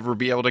not ever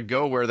be able to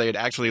go where they'd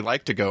actually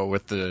like to go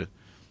with the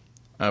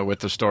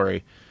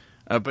story.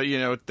 But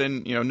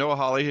then Noah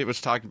Hawley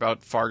was talking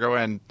about Fargo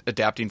and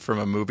adapting from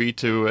a movie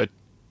to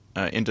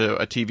into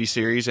a TV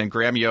series, and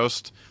Graham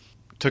Yost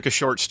took a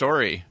short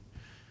story,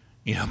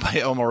 by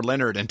Elmore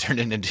Leonard and turned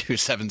it into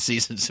 7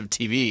 seasons of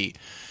TV.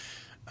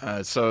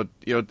 So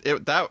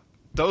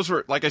those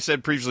were, like I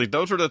said previously,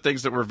 those were the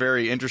things that were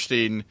very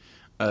interesting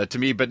to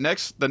me. But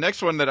the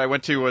next one that I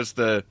went to was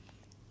it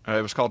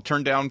was called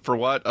Turn Down for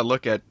What? A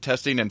look at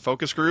testing and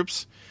focus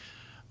groups.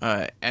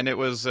 And it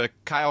was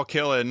Kyle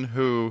Killen,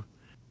 who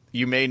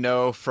you may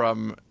know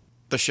from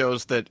the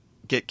shows that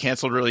get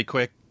canceled really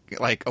quick,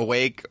 like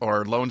Awake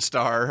or Lone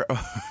Star.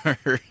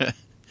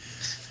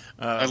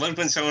 I loved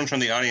when someone from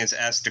the audience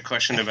asked a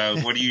question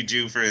about what do you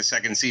do for the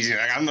second season.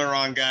 Like, I'm the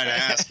wrong guy to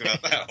ask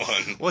about that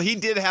one. Well, he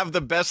did have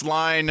the best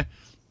line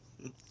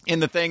in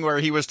the thing where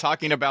he was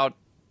talking about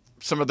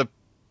some of the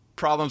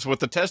problems with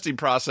the testing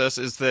process,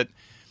 is that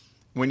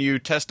when you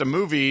test a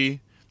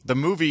movie, the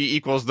movie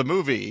equals the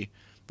movie.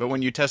 But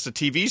when you test a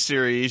TV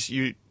series,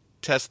 you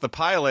test the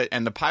pilot,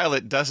 and the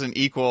pilot doesn't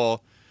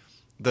equal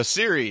the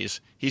series.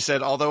 He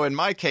said, although in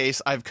my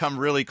case, I've come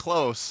really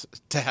close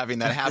to having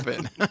that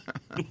happen.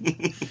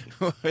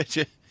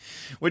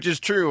 which is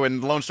true,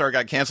 and Lone Star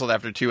got canceled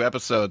after 2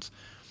 episodes.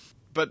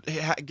 But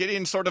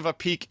getting sort of a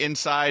peek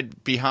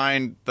inside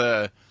behind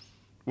the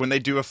when they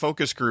do a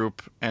focus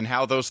group and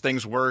how those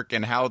things work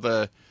and how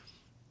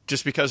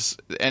just because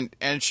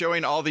and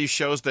showing all these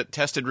shows that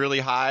tested really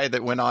high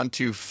that went on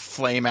to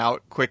flame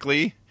out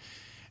quickly,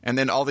 and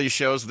then all these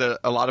shows that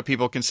a lot of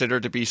people consider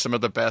to be some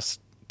of the best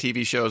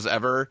TV shows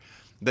ever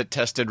that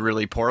tested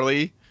really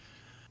poorly.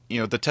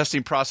 The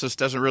testing process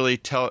doesn't really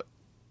tell.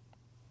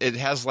 It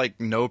has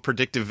like no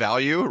predictive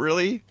value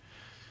really.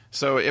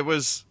 So it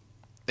was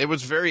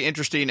very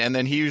interesting, and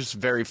then he was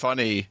very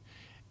funny,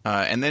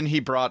 and then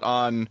he brought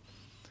on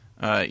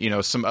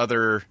some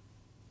other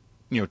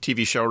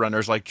TV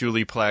showrunners like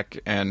Julie Plec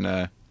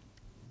and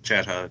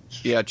Chad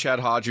Hodge. Yeah, Chad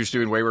Hodge, who's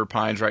doing Wayward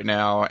Pines right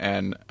now,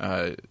 and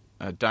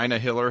Dinah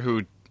Hiller,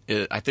 who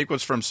I think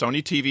was from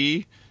Sony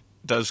TV,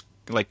 does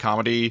like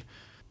comedy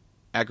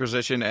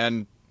acquisition,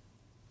 and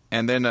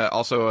then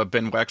also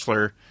Ben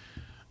Wexler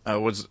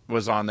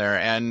was on there,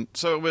 and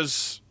so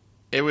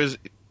it was.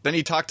 Then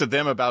he talked to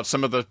them about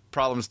some of the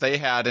problems they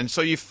had, and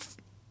so you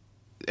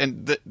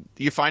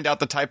find out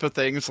the type of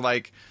things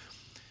like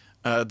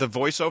the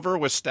voiceover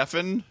with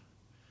Stefan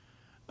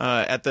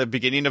at the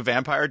beginning of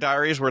Vampire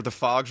Diaries, where the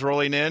fog's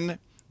rolling in.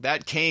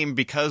 That came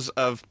because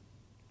of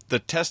the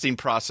testing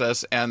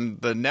process,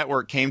 and the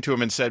network came to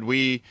him and said,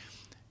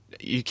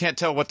 "You can't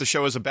tell what the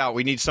show is about.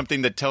 We need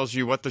something that tells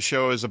you what the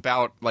show is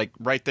about, like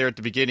right there at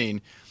the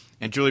beginning."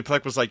 And Julie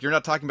Plec was like, "You're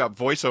not talking about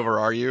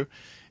voiceover, are you?"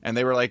 And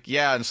they were like,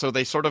 "Yeah." And so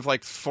they sort of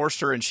like forced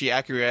her, and she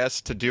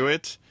acquiesced to do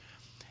it.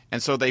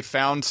 And so they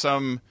found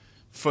some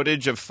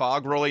footage of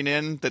fog rolling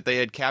in that they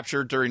had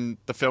captured during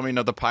the filming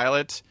of the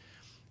pilot.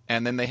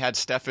 And then they had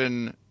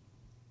Stefan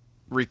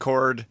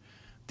record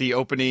the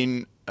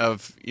opening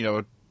of,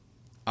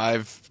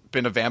 I've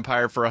been a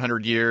vampire for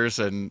 100 years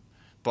and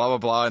blah, blah,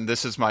 blah, and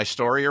this is my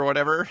story or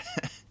whatever.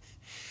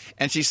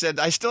 And she said,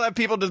 "I still have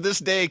people to this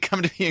day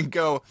come to me and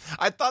go,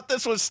 I thought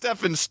this was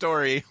Stefan's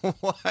story."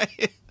 Why?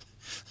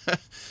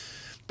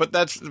 But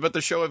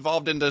the show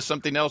evolved into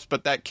something else,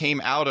 but that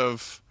came out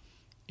of,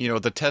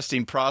 the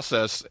testing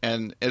process.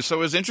 And so it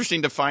was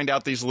interesting to find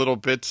out these little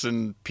bits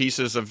and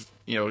pieces of,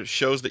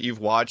 shows that you've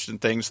watched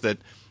and things that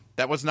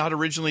was not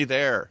originally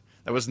there.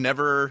 That was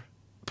never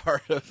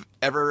part of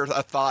ever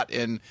a thought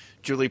in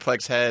Julie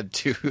Plec's head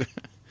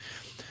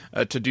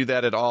to do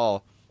that at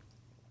all.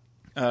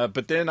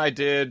 But then I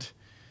did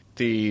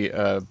the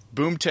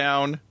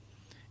Boomtown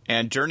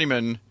and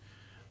Journeyman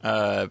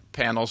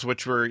panels,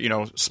 which were,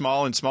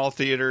 small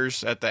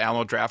theaters at the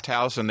Alamo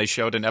Drafthouse, and they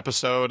showed an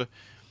episode.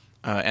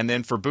 And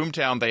then for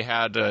Boomtown, they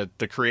had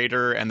the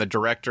creator and the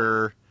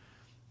director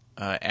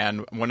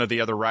and one of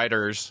the other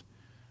writers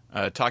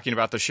talking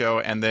about the show.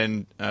 And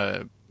then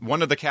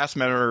one of the cast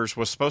members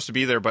was supposed to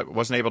be there but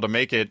wasn't able to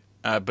make it.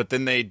 But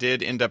then they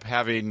did end up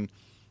having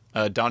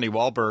Donnie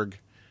Wahlberg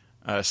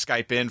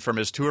Skype in from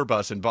his tour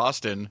bus in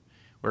Boston,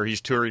 where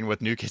he's touring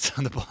with New Kids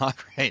on the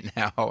Block right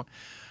now,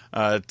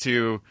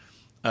 to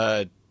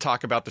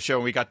talk about the show.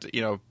 And we got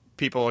to,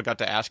 people got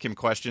to ask him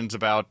questions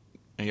about,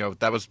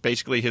 that was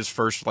basically his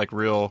first like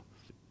real.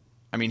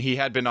 I mean, he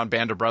had been on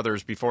Band of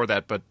Brothers before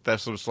that, but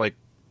this was like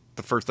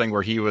the first thing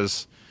where he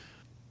was.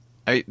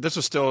 This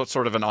was still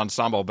sort of an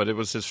ensemble, but it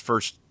was his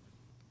first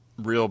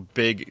real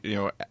big,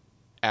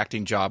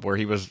 acting job where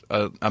he was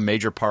a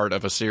major part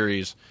of a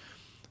series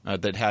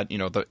that had,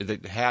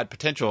 that had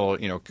potential.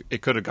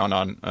 It could have gone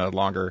on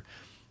longer.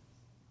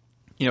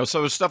 So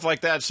it was stuff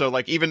like that. So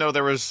like, even though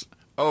there was,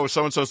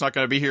 so-and-so's not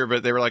going to be here,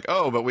 but they were like,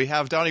 but we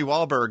have Donnie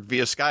Wahlberg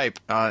via Skype,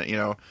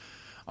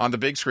 on the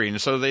big screen.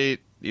 So they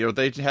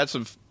had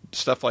some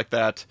stuff like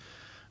that.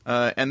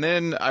 And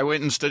then I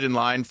went and stood in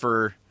line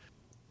for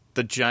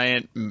the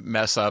giant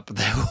mess up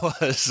that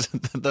was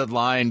the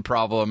line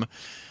problem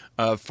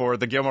for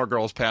the Gilmore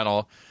Girls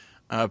panel.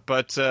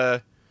 But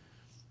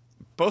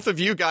both of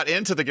you got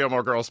into the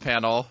Gilmore Girls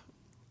panel.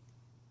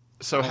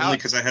 So only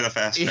because I had a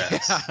fast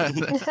pass. Yeah.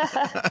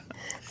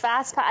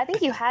 Fast pass. I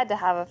think you had to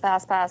have a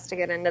fast pass to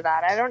get into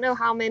that. I don't know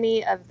how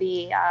many of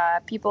the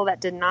people that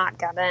did not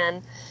get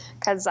in,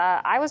 because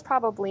I was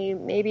probably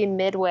maybe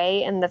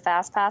midway in the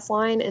fast pass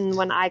line, and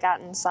when I got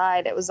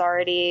inside, it was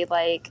already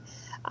like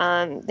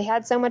they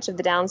had so much of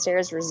the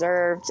downstairs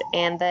reserved,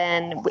 and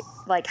then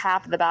like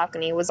half of the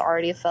balcony was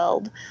already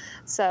filled.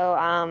 So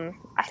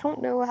I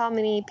don't know how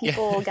many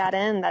people got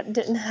in that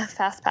didn't have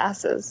fast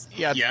passes.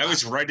 Yeah, I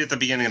was right at the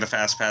beginning of the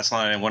fast pass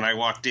line, and when I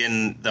walked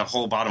in, the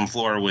whole bottom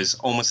floor was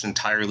almost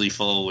entirely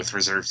full with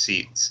reserved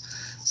seats.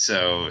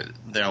 So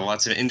there are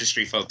lots of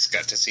industry folks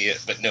got to see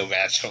it, but no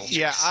badge holders.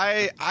 Yeah,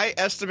 I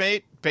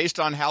estimate, based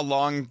on how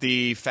long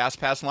the fast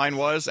pass line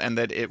was, and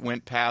that it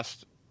went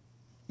past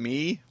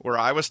me where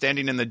I was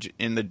standing in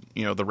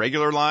the the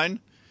regular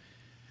line,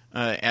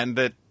 and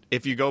that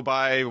if you go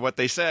by what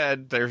they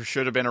said, there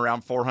should have been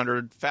around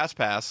 400 fast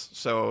pass.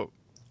 So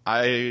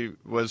I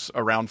was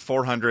around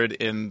 400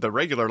 in the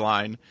regular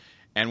line,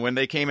 and when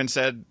they came and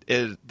said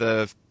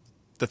the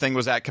thing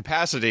was at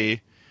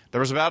capacity,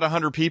 there was about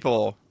 100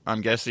 people,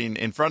 I'm guessing,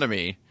 in front of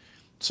me.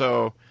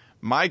 So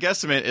my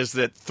guesstimate is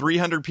that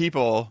 300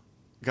 people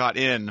got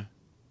in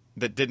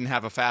that didn't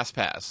have a fast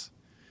pass.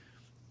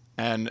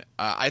 And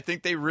I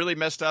think they really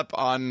messed up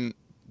on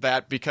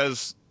that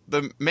because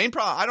the main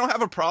problem, I don't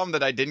have a problem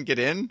that I didn't get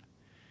in.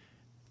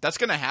 That's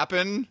going to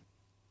happen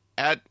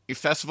at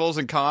festivals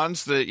and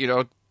cons that, you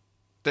know,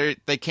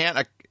 they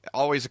can't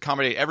always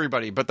accommodate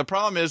everybody. But the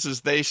problem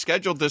is they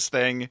scheduled this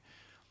thing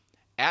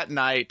at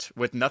night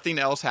with nothing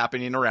else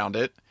happening around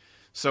it.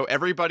 So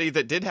everybody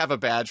that did have a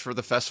badge for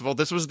the festival,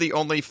 this was the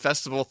only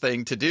festival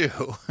thing to do,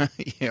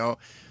 you know?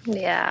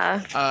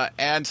 Yeah.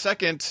 And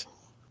second,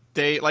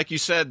 they, like you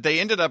said, they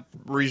ended up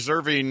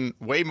reserving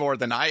way more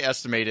than I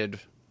estimated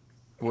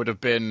would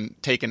have been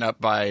taken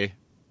up by,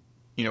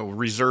 you know,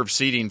 reserved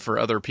seating for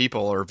other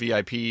people or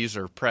VIPs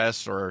or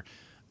press or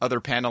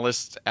other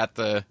panelists at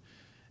the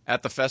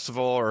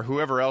festival or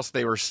whoever else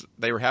they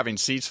were having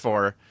seats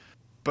for.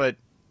 But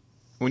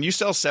when you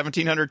sell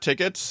 1,700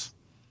 tickets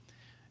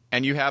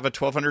and you have a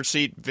 1,200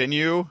 seat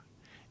venue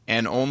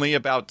and only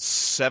about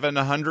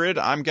 700,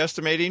 I'm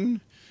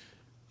guesstimating,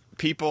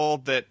 people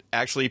that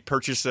actually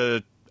purchase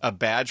a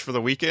badge for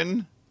the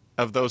weekend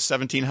of those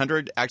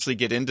 1,700 actually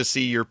get in to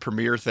see your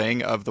premiere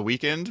thing of the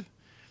weekend,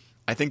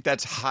 I think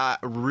that's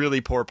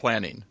really poor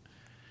planning.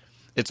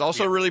 It's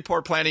also really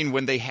poor planning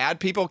when they had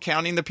people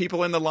counting the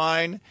people in the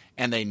line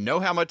and they know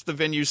how much the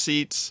venue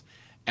seats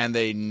and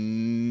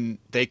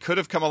they could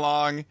have come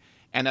along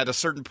and at a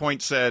certain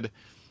point said,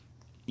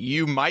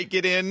 you might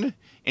get in.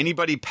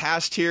 Anybody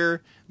past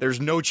here, there's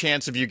no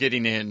chance of you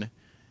getting in.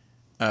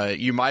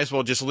 You might as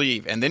well just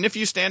leave. And then if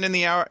you stand in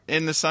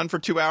the sun for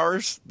 2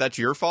 hours, that's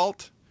your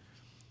fault.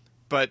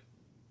 But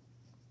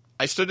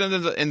I stood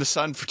in the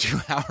sun for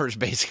 2 hours,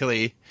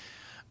 basically,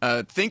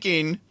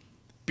 thinking,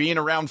 being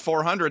around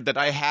 400, that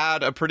I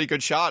had a pretty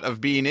good shot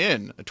of being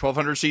in a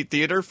 1,200 seat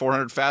theater,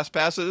 400 fast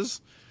passes,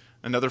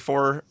 another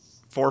 400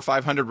 or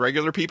 500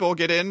 regular people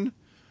get in.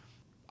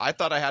 I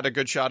thought I had a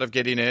good shot of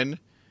getting in,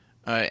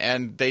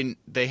 and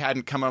they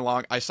hadn't come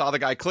along. I saw the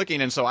guy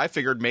clicking, and so I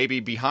figured maybe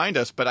behind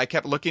us, but I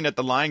kept looking at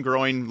the line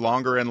growing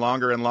longer and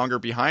longer and longer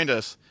behind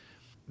us.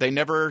 They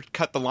never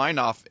cut the line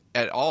off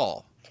at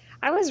all.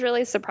 I was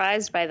really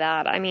surprised by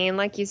that. I mean,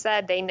 like you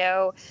said,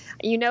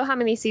 you know how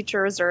many seats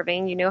you're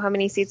reserving, you know how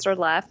many seats are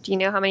left, you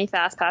know how many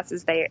fast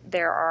passes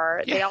there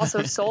are. Yeah. They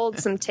also sold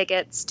some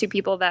tickets to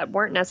people that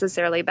weren't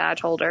necessarily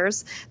badge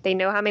holders. They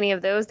know how many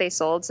of those they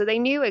sold. So they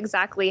knew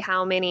exactly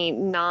how many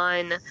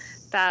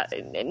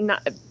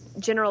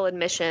general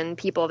admission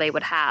people they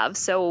would have.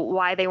 So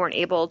why they weren't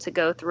able to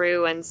go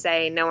through and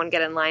say, no one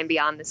get in line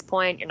beyond this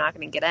point, you're not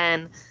going to get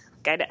in.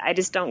 I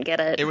just don't get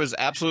it. It was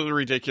absolutely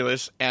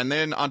ridiculous. And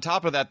then on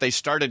top of that, they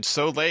started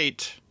so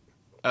late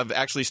of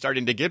actually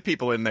starting to get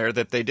people in there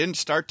that they didn't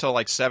start till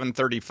like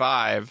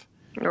 7:35.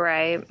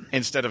 Right.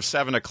 Instead of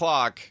 7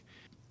 o'clock.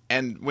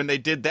 And when they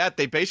did that,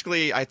 they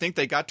basically, I think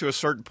they got to a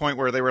certain point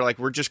where they were like,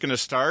 we're just going to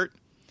start.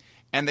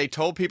 And they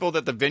told people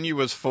that the venue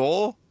was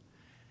full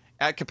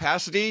at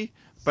capacity.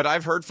 But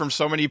I've heard from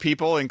so many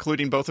people,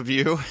 including both of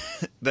you,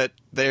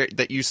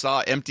 that you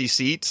saw empty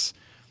seats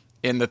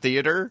in the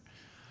theater.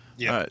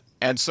 Yeah.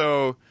 And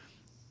so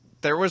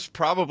there was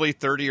probably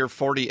 30 or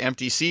 40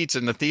 empty seats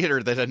in the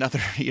theater that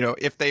another, you know,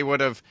 if they would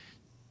have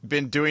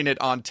been doing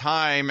it on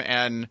time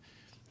and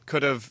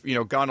could have, you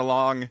know, gone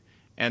along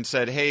and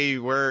said, hey,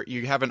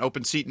 you have an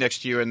open seat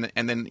next to you, and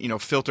then, you know,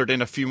 filtered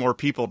in a few more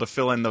people to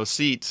fill in those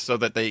seats so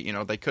that they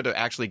could have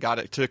actually got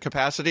it to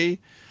capacity.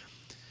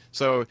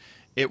 So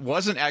it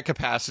wasn't at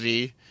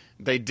capacity.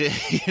 They did,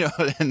 you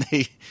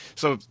know,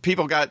 so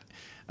people got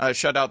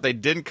shut out. They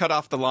didn't cut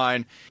off the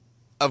line.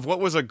 Of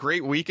what was a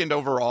great weekend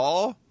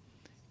overall,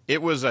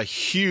 it was a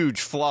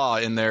huge flaw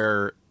in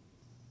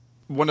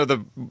one of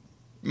the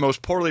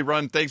most poorly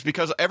run things,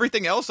 because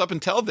everything else up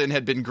until then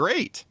had been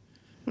great.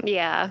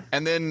 Yeah.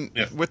 And then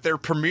with their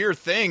premiere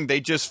thing, they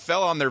just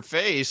fell on their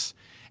face.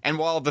 And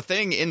while the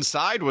thing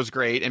inside was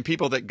great and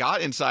people that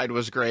got inside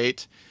was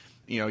great,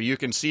 you know, you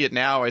can see it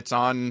now. It's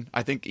on,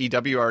 I think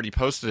EW already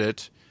posted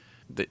it.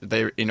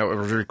 It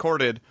was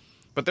recorded.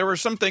 But there were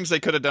some things they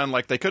could have done.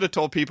 Like they could have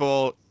told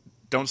people,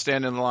 don't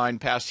stand in the line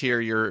past here.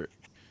 You're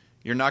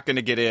not going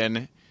to get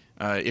in.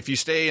 If you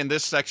stay in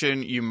this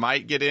section, you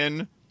might get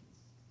in.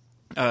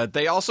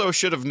 They also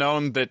should have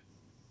known that,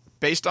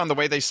 based on the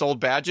way they sold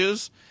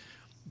badges,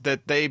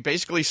 that they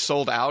basically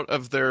sold out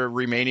of their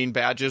remaining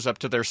badges up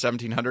to their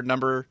 1,700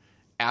 number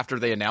after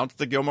they announced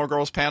the Gilmore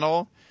Girls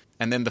panel.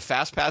 And then the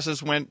fast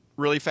passes went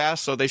really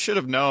fast. So they should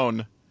have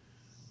known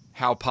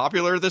how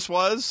popular this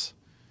was,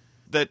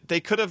 that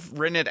they could have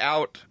rented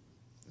out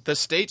the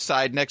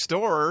stateside next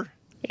door.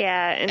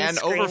 Yeah, and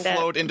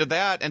overflowed into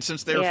that. And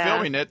since they were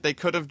filming it, they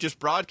could have just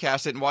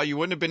broadcast it. And while you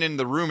wouldn't have been in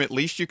the room, at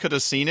least you could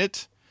have seen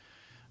it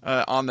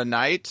on the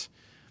night.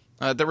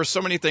 There were so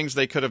many things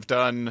they could have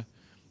done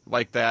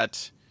like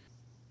that.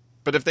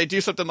 But if they do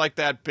something like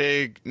that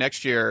big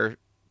next year,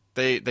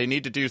 they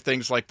need to do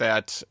things like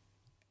that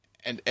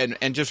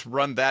and just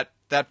run that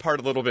part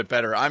a little bit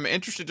better. I'm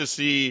interested to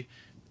see,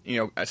 you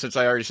know, since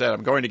I already said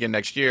I'm going again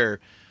next year.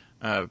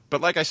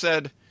 But like I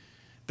said,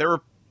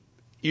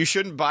 you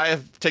shouldn't buy a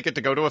ticket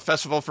to go to a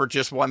festival for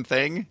just one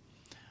thing.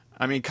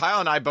 I mean,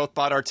 Kyle and I both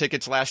bought our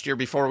tickets last year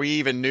before we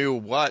even knew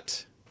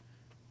what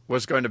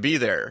was going to be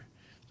there.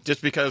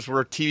 just because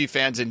we're TV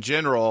fans in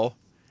general,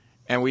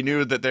 and we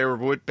knew that there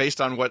would, based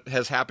on what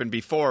has happened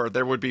before,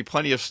 there would be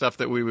plenty of stuff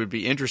that we would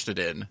be interested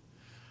in.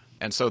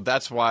 And so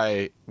that's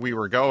why we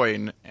were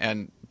going.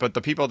 But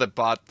the people that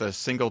bought the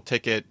single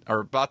ticket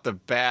or bought the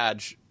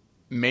badge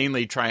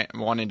mainly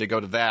wanting to go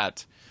to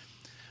that.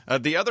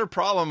 The other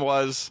problem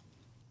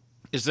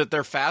is that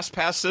their Fast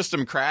Pass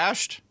system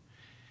crashed.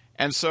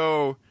 And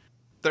so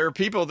there are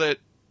people that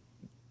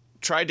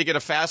tried to get a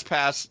Fast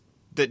Pass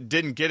that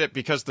didn't get it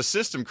because the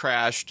system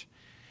crashed.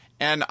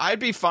 And I'd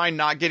be fine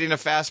not getting a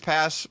Fast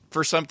Pass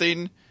for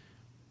something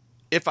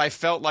if I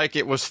felt like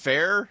it was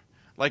fair.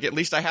 Like, at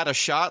least I had a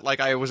shot, like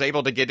I was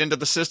able to get into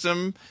the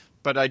system,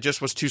 but I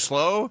just was too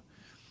slow.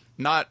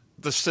 Not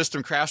the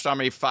system crashed on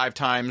me 5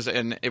 times,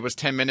 and it was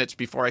 10 minutes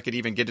before I could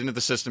even get into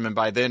the system, and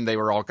by then they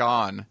were all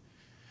gone.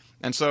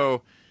 And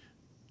so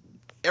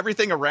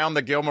everything around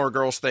the Gilmore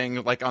Girls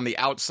thing, like on the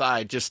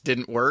outside, just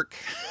didn't work,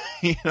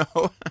 you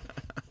know?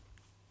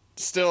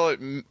 Still,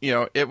 you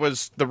know, it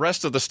was, the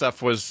rest of the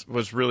stuff was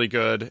really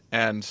good,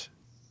 and...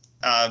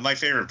 my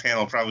favorite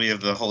panel probably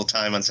of the whole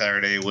time on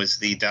Saturday was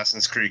the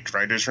Dawson's Creek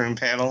Writers Room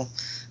panel.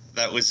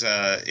 That was,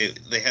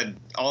 they had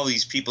all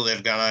these people that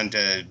have gone on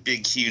to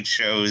big, huge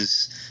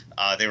shows.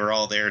 They were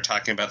all there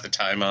talking about the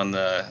time on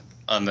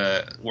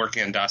the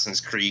working on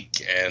Dawson's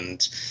Creek,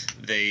 and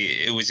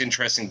it was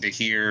interesting to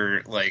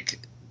hear, like,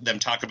 them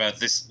talk about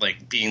this,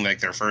 like, being, like,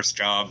 their first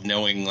job,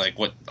 knowing, like,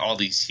 what all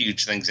these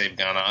huge things they've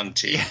gone on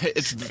to. Yeah,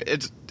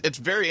 it's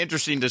very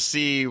interesting to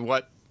see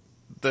what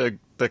the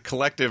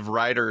collective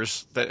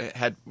writers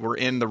that were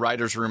in the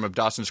writers' room of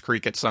Dawson's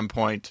Creek at some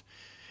point,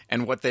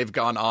 and what they've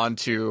gone on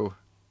to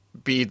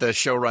be the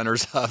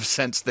showrunners of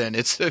since then.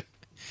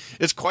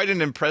 It's quite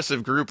an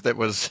impressive group that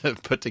was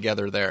put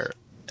together there.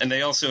 And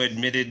they also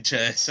admitted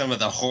to some of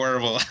the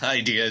horrible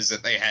ideas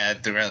that they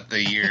had throughout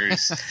the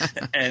years.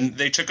 And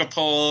they took a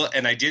poll,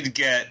 and I did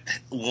get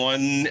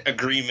one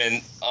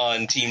agreement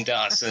on Team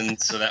Dawson,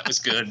 so that was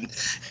good.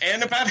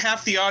 And about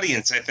half the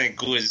audience, I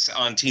think, was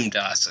on Team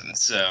Dawson,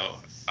 so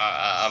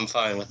I'm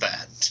fine with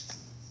that.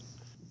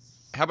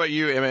 How about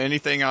you, Emma?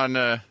 Anything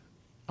on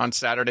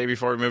Saturday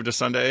before we move to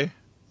Sunday?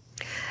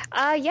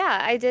 Yeah,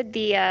 I did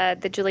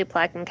the Julie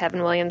Plec and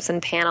Kevin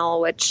Williamson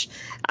panel, which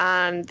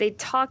they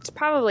talked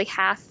probably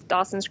half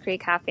Dawson's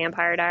Creek, half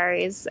Vampire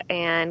Diaries,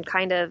 and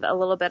kind of a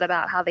little bit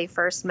about how they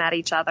first met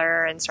each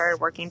other and started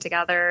working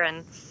together.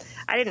 And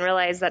I didn't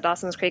realize that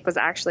Dawson's Creek was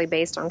actually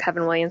based on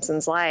Kevin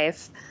Williamson's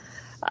life.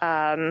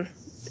 And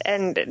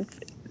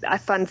a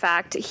fun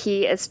fact,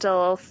 he is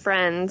still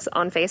friends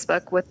on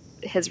Facebook with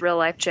his real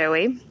life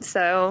Joey.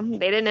 So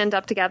they didn't end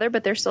up together,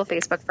 but they're still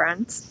Facebook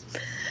friends.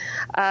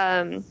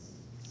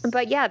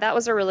 But yeah, that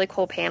was a really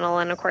cool panel.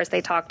 And of course,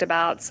 they talked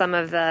about some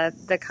of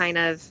the kind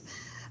of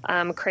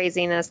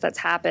craziness that's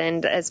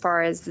happened as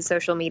far as the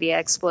social media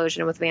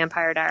explosion with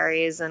Vampire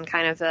Diaries and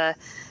kind of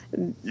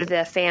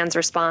the fans'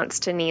 response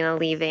to Nina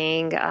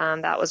leaving.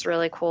 That was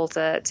really cool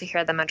to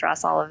hear them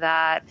address all of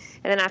that.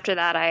 And then after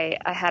that, I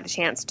had a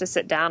chance to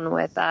sit down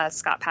with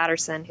Scott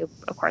Patterson, who,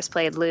 of course,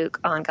 played Luke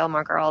on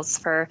Gilmore Girls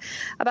for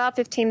about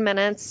 15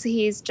 minutes.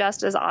 He's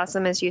just as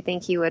awesome as you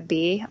think he would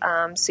be.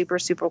 Super,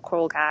 super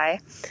cool guy.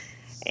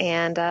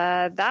 And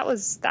that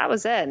was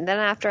it. And then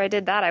after I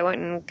did that, I went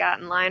and got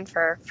in line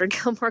for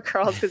Gilmore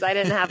Girls because I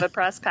didn't have a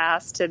press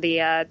pass to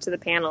the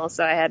panel,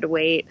 so I had to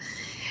wait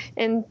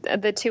in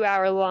the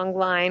 2-hour-long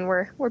line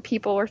where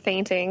people were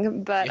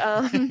fainting. But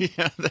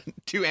yeah, the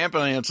 2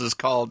 ambulances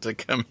called to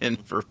come in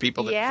for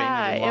people that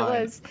fainted in line.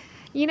 It was.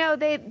 You know,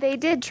 they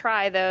did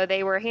try, though.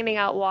 They were handing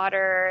out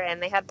water,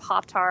 and they had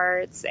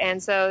Pop-Tarts,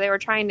 and so they were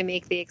trying to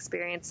make the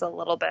experience a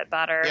little bit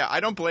better. Yeah, I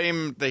don't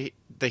blame the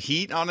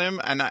heat on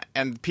him,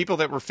 and people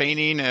that were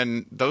fainting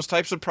and those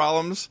types of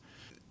problems.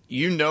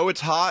 You know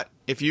it's hot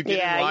if you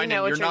get in line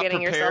and you're not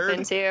prepared. Yeah, you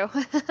know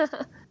what you're getting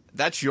yourself into.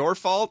 That's your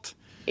fault.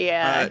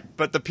 Yeah.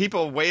 But the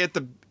people way at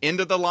the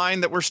end of the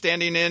line that we're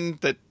standing in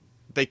that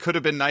they could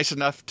have been nice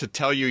enough to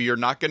tell you you're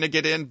not going to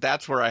get in.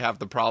 That's where I have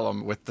the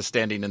problem with the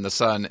standing in the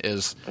sun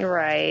is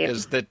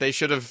that they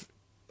should have,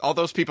 all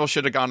those people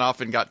should have gone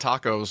off and got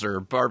tacos or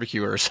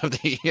barbecue or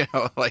something, you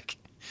know, like.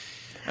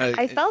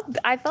 I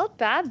felt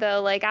bad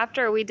though. Like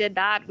after we did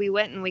that, we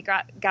went and we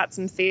got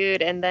some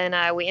food, and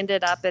then we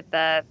ended up at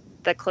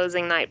the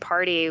closing night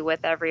party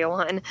with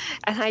everyone.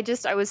 And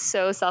I was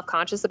so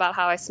self-conscious about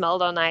how I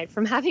smelled all night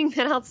from having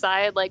been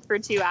outside like for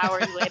 2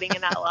 hours waiting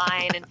in that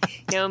line. And,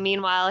 you know,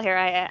 meanwhile, here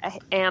I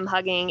am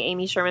hugging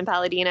Amy Sherman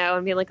Palladino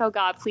and being like, oh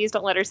God, please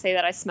don't let her say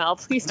that I smell.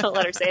 Please don't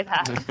let her say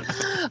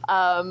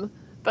that.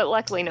 But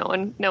luckily no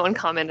one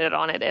commented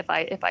on it if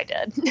I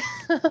did.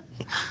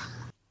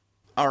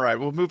 All right,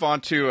 we'll move on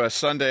to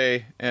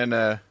Sunday.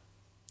 And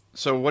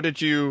so what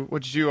did you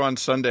on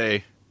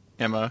Sunday,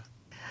 Emma?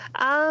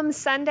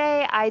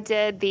 Sunday, I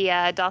did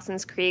the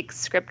Dawson's Creek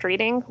script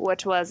reading,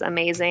 which was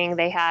amazing.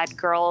 They had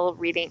girls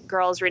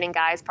reading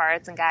guys'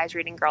 parts and guys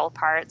reading girl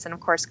parts. And, of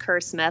course,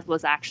 Kerr Smith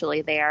was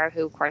actually there,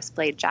 who, of course,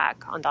 played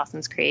Jack on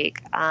Dawson's Creek.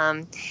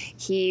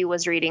 He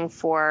was reading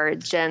for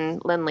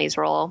Jen Lindley's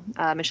role,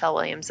 Michelle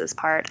Williams'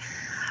 part.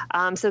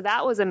 So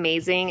that was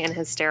amazing and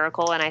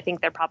hysterical, and I think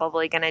they're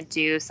probably going to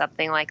do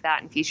something like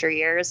that in future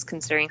years,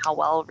 considering how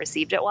well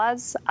received it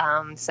was.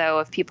 So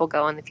if people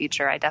go in the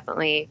future, I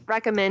definitely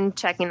recommend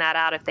checking that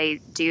out if they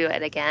do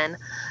it again.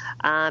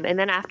 And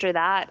then after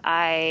that,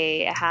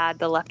 I had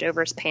the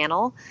Leftovers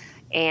panel,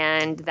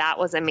 and that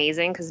was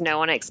amazing because no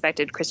one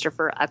expected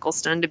Christopher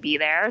Eccleston to be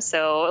there.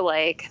 So,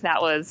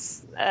 that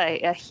was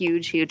a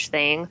huge, huge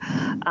thing.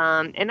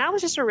 And that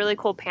was just a really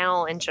cool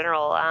panel in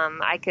general.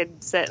 I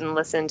could sit and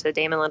listen to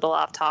Damon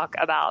Lindelof talk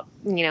about,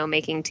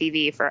 making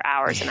TV for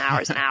hours and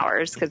hours and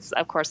hours because,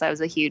 of course, I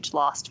was a huge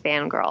Lost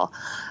fangirl.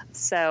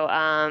 So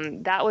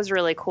that was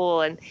really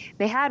cool. And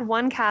they had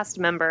one cast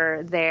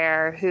member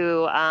there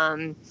who...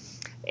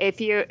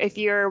 If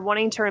you're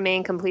wanting to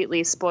remain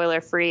completely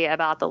spoiler free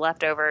about The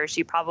Leftovers,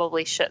 you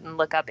probably shouldn't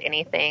look up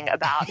anything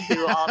about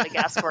who all the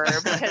guests were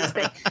because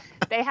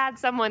they had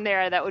someone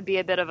there that would be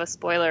a bit of a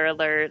spoiler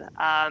alert.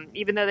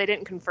 Even though they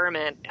didn't confirm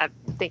it, I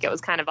think it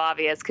was kind of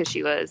obvious because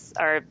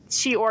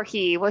she or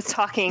he was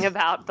talking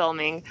about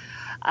filming.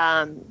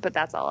 But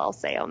that's all I'll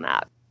say on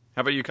that. How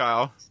about you,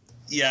 Kyle?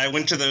 Yeah, I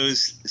went to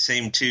those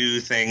same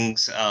two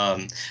things.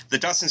 The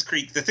Dawson's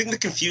Creek, the thing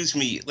that confused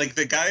me,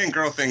 the guy and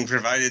girl thing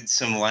provided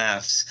some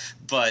laughs,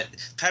 but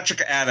Patrick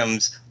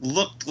Adams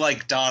looked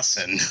like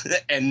Dawson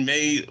and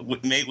Mae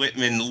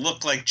Whitman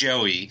looked like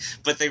Joey,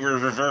 but they were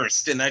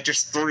reversed, and that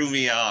just threw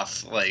me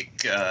off, with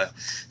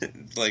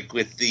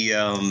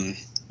the...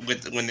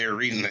 when they were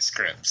reading the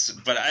scripts.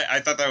 But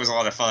I thought that was a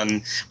lot of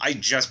fun. I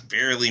just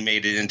barely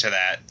made it into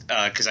that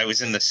because I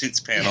was in the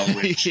Suits panel.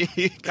 Which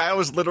Kyle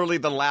was literally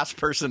the last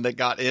person that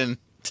got in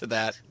to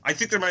that. I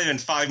think there might have been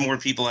 5 more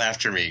people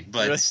after me,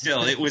 but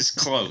still, it was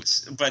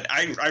close. But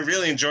I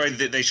really enjoyed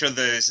that they showed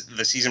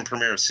the season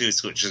premiere of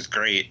Suits, which is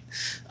great.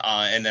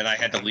 And then I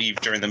had to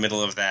leave during the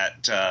middle of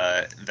that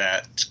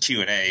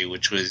Q&A,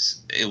 which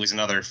was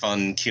another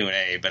fun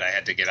Q&A, but I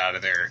had to get out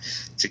of there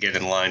to get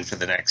in line for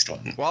the next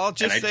one. Well, I'll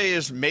just say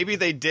is maybe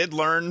they did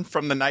learn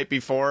from the night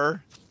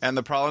before and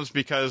the problems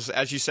because,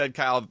 as you said,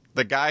 Kyle,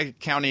 the guy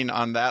counting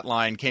on that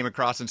line came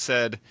across and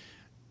said,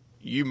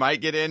 "You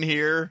might get in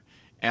here."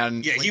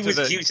 And yeah, he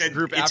said,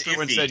 group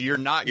afterwards said, "You're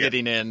not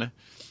getting in."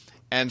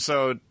 And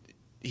so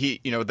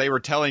they were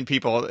telling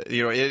people,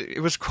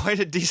 it was quite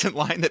a decent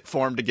line that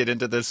formed to get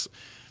into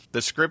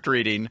the script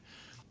reading.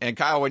 And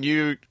Kyle, when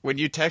you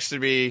texted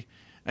me,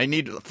 I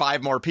need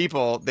 5 more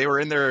people, they were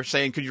in there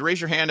saying, "Could you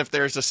raise your hand if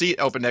there's a seat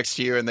open next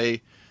to you?" And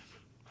they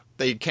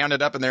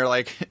counted up and they're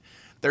like,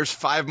 "There's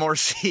 5 more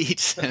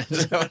seats." And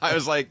so I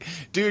was like,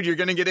 "Dude, you're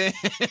going to get in."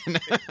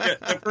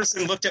 The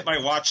person looked at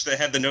my watch that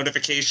had the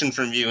notification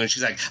from you, and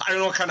she's like, "I don't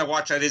know what kind of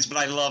watch that is, but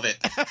I love it."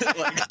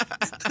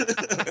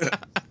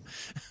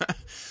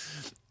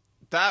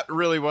 That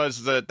really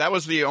was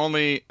the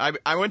only.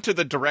 I went to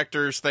the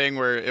directors thing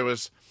where it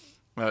was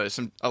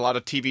a lot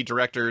of TV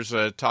directors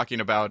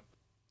talking about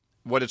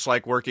what it's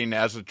like working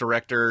as a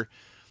director.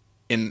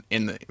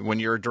 When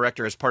you're a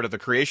director as part of the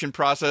creation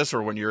process,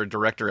 or when you're a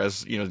director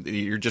as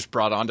you're just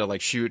brought on to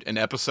shoot an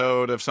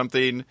episode of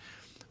something,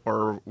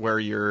 or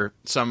where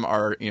some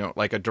are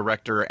like a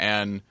director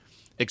and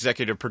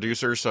executive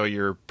producer, so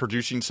you're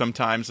producing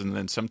sometimes, and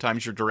then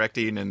sometimes you're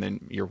directing, and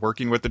then you're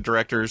working with the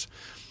directors.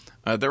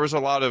 There was a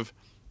lot of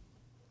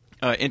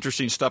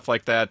interesting stuff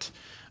like that,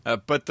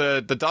 but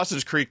the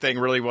Dawson's Creek thing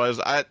really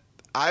was.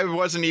 I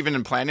wasn't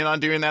even planning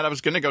on doing that. I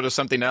was going to go to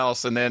something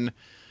else, and then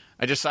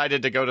I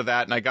decided to go to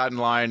that, and I got in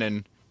line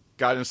and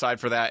got inside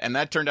for that, and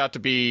that turned out to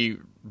be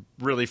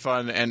really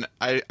fun. And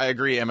I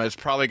agree, Emma, it's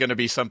probably going to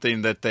be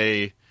something that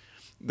they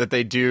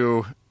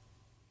do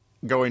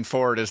going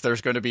forward. Is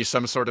there's going to be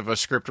some sort of a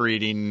script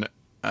reading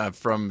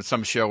from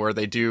some show where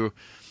they do,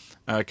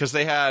 because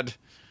they had,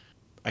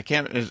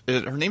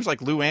 her name's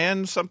like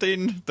Luann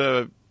something,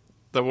 the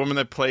woman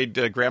that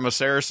played Grandma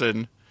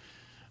Saracen.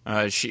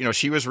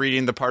 She was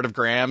reading the part of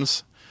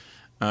Grams.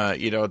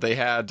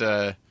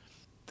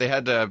 They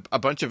had a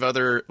bunch of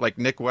other, like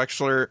Nick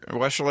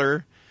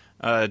Weschler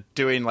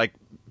doing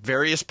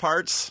various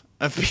parts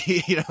of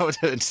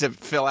to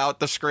fill out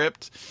the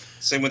script.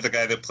 Same with the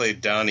guy that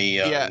played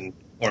Donnie on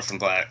Orphan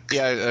Black.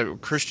 Yeah,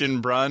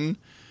 Christian Brunn.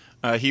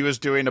 He was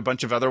doing a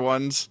bunch of other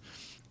ones,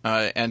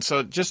 and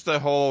so just the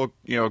whole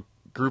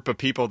group of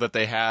people that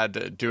they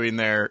had doing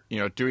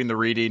doing the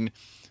reading.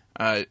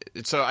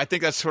 So I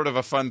think that's sort of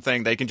a fun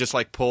thing. They can just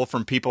pull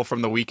from people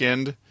from the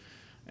weekend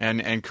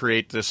and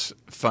create this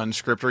fun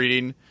script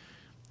reading.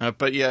 But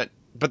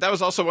that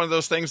was also one of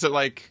those things that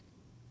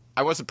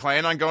I wasn't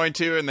planning on going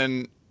to, and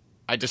then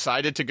I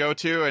decided to go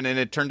to, and then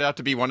it turned out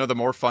to be one of the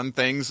more fun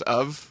things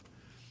of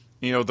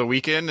the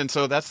weekend. And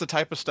so that's the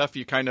type of stuff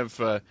you kind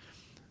of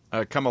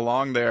come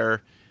along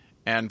there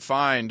and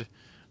find.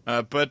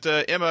 But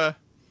Emma,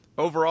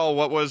 overall,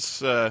 what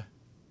was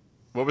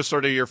what was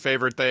sort of your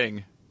favorite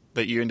thing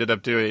that you ended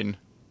up doing?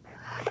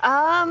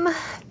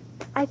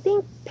 I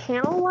think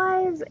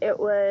panel-wise, it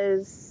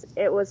was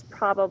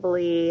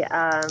probably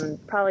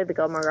the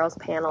Gilmore Girls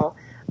panel.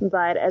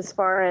 But as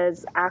far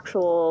as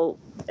actual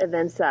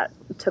events that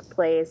took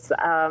place,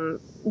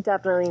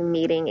 definitely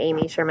meeting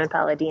Amy Sherman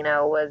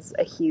Palladino was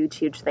a huge,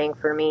 huge thing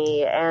for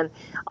me. And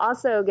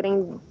also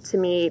getting to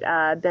meet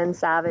Ben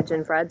Savage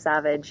and Fred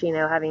Savage,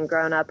 having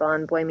grown up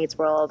on Boy Meets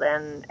World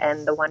and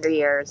the Wonder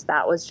Years,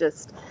 that was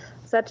just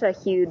such a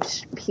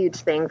huge, huge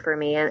thing for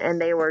me.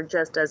 And they were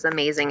just as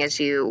amazing as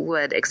you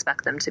would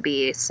expect them to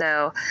be.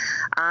 So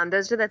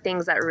those are the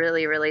things that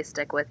really, really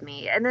stick with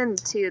me. And then,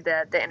 too,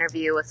 the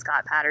interview with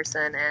Scott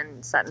Patterson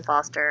and Sutton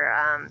Foster,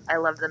 I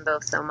love them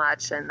both so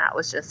much. And that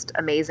was just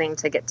amazing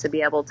to get to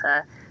be able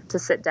to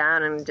sit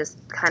down and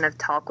just kind of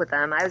talk with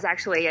them. I was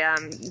actually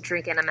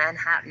drinking a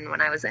Manhattan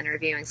when I was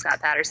interviewing Scott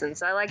Patterson.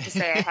 So I like to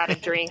say I had a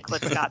drink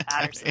with Scott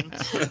Patterson.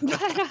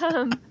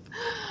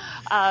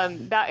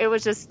 But, it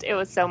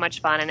was so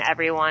much fun, and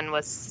everyone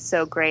was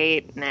so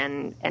great,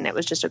 and it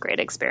was just a great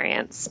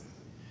experience.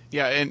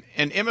 Yeah,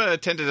 and Emma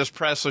attended as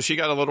press, so she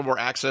got a little more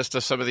access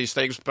to some of these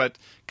things. But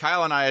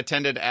Kyle and I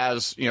attended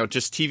as,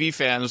 just TV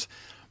fans.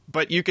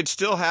 But you could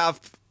still have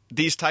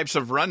these types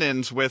of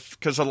run-ins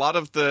because a lot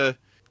of the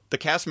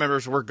cast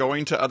members were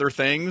going to other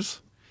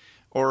things,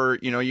 or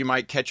you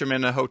might catch them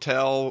in a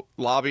hotel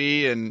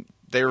lobby, and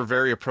they were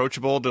very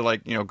approachable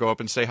to go up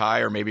and say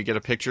hi or maybe get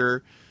a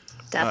picture.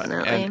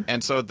 Definitely.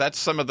 And so that's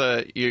some of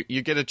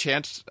you get a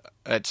chance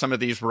at some of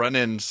these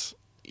run-ins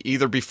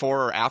either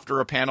before or after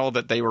a panel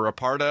that they were a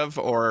part of,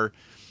 or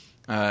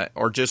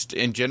just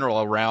in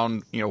general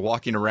around,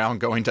 walking around,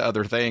 going to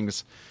other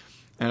things.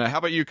 And how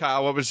about you,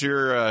 Kyle? What was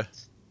your...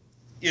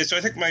 Yeah, so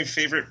I think my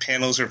favorite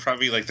panels are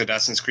probably like the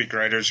Dawson's Creek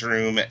Writers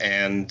Room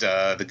and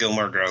the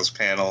Gilmore Girls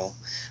panel.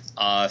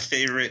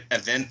 Favorite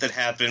event that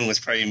happened was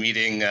probably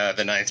meeting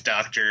the Ninth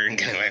Doctor and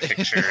getting my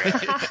picture.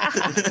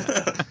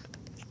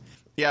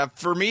 Yeah,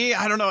 for me,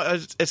 I don't know.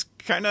 It's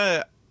kind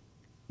of...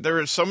 There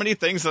were so many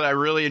things that I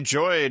really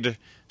enjoyed,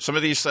 some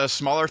of these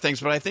smaller things,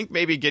 but I think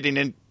maybe getting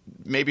in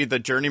maybe the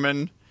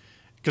Journeyman,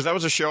 because that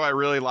was a show I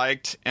really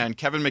liked, and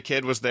Kevin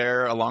McKidd was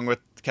there along with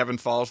Kevin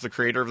Falls, the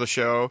creator of the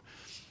show,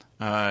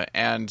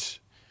 and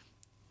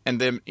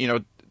them,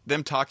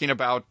 them talking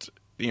about,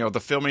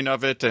 the filming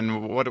of it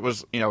and what it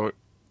was,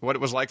 what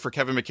it was like for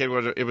Kevin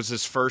McKidd. It was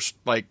his first,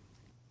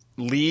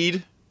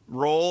 lead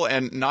role,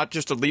 and not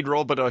just a lead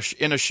role, but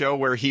in a show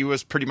where he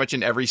was pretty much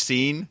in every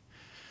scene.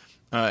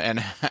 And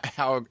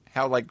how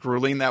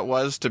grueling that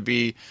was to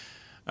be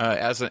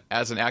as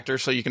an actor.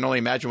 So you can only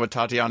imagine what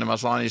Tatiana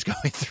Maslany is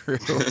going through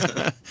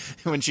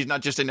when she's not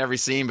just in every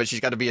scene, but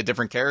she's got to be a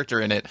different character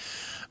in it.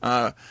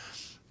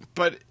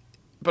 But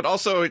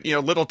also,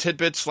 little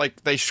tidbits,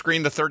 like they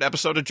screened the third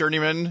episode of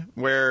Journeyman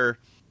where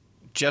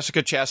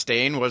Jessica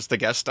Chastain was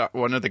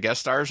one of the guest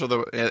stars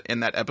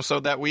in that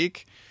episode that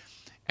week.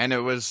 And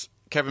it was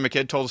Kevin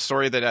McKidd told a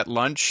story that at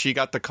lunch she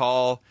got the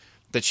call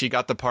that she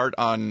got the part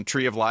on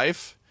Tree of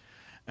Life.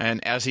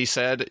 And as he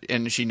said,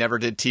 and she never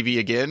did TV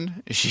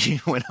again, she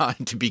went on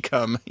to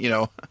become,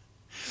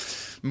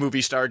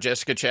 movie star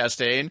Jessica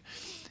Chastain.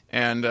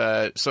 And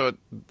so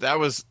that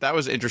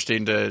was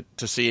interesting to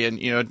see,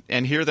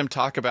 and hear them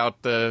talk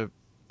about the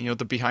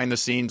behind the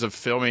scenes of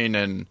filming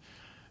and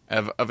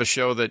of a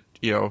show that,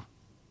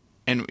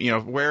 and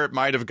where it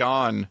might have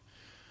gone,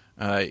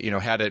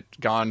 had it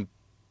gone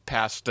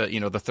past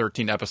the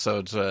 13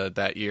 episodes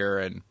that year.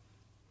 And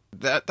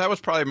that was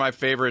probably my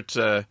favorite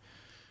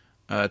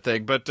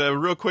thing. But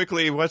real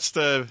quickly,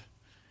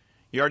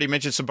 you already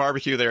mentioned some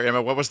barbecue there,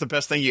 Emma. What was the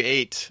best thing you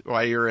ate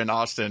while you were in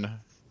Austin?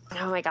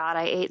 Oh my God,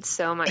 I ate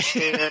so much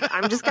food.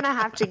 I'm just going to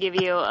have to give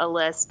you a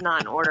list, not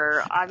in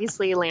order.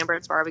 Obviously,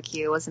 Lambert's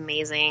Barbecue was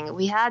amazing.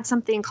 We had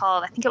something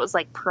called, I think it was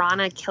like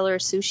Piranha Killer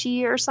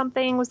Sushi or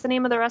something was the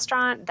name of the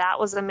restaurant. That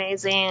was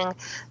amazing.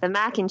 The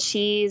mac and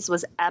cheese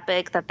was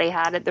epic that they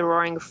had at the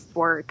Roaring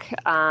Fork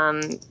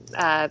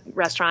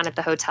restaurant at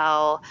the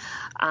hotel.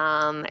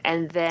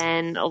 And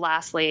then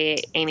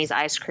lastly, Amy's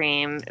Ice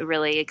Cream,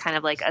 really kind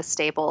of like a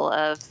staple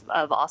of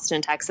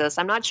Austin, Texas.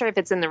 I'm not sure if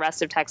it's in the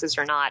rest of Texas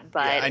or not,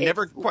 but I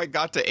never quite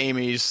got to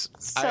Amy's.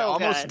 So I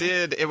almost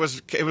did. It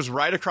was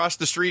right across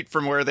the street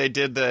from where they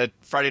did the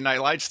Friday Night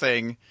Lights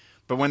thing.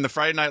 But when the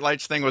Friday Night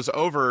Lights thing was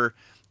over,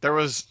 there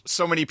was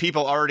so many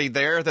people already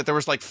there that there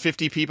was like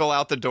 50 people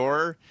out the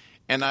door.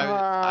 And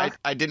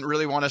I didn't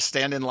really want to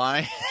stand in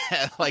line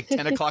at like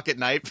 10 o'clock at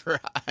night for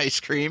ice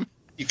cream.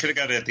 You could have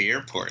got it at the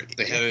airport.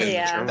 They had it in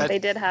the terminal. They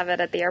did have it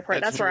at the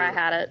airport. That's where I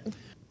had it.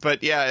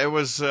 But yeah, it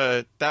was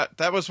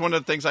that was one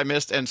of the things I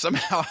missed, and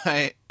somehow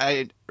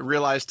I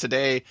realized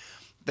today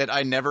that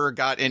I never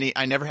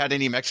had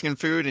any Mexican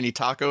food, any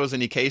tacos,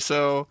 any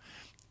queso,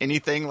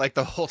 anything like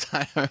the whole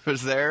time I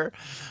was there.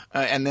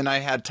 And then I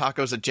had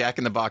tacos at Jack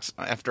in the Box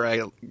after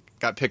I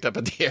got picked up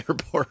at the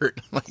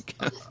airport.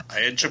 I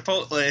had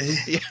Chipotle.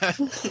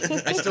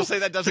 Yeah, I still say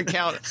that doesn't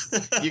count.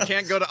 You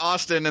can't go to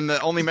Austin and the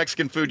only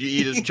Mexican food you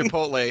eat is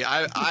Chipotle.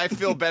 I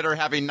feel better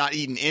having not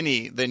eaten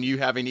any than you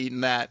having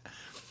eaten that.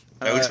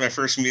 That was my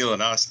first meal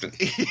in Austin.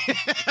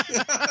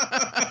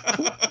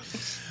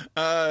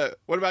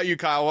 What about you,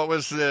 Kyle? What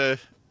was the...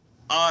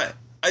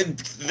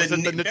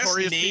 the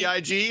notorious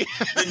PIG?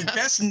 The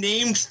best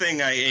named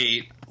thing I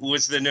ate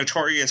was the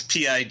notorious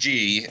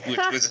PIG, which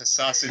was a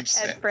sausage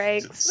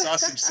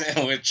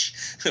sandwich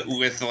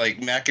with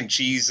like mac and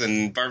cheese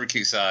and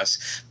barbecue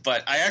sauce.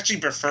 But I actually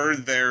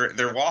preferred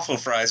their waffle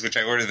fries, which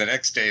I ordered the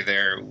next day.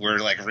 There were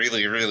like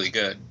really, really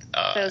good.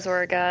 Those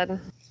were good.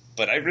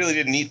 But I really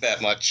didn't eat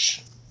that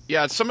much.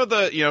 Yeah, some of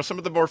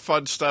the more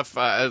fun stuff.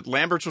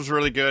 Lambert's was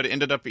really good.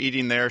 Ended up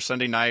eating there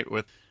Sunday night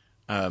with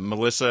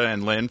Melissa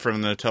and Lynn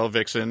from the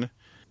Televixen.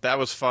 That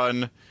was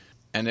fun,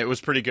 and it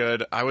was pretty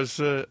good. I was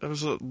a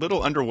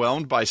little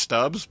underwhelmed by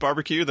Stubbs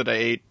barbecue that I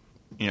ate,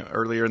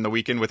 earlier in the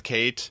weekend with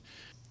Kate.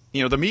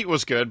 The meat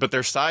was good, but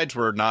their sides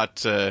were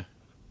not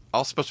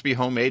all supposed to be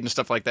homemade and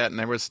stuff like that, and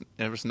there was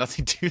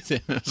nothing to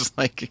them. It was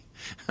like,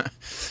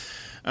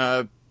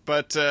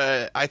 but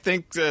I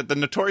think the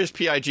notorious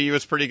PIG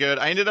was pretty good.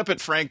 I ended up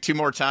at Frank 2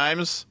 more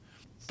times,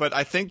 but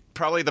I think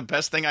probably the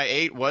best thing I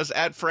ate was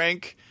at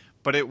Frank.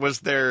 But it was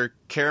their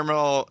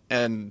caramel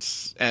and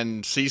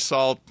sea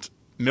salt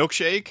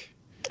milkshake.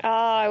 Oh,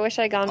 I wish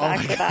I'd gone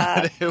back to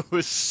that. It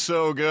was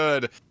so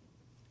good.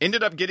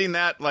 Ended up getting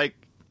that like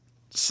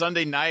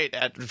Sunday night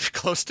at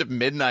close to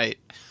midnight.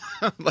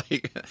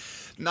 Like,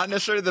 not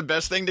necessarily the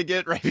best thing to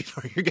get right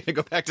before you're going to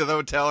go back to the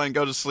hotel and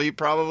go to sleep,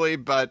 probably.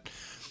 But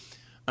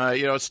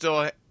it's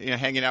still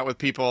hanging out with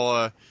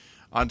people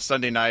on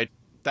Sunday night.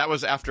 That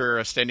was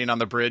after standing on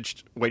the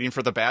bridge waiting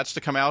for the bats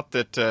to come out.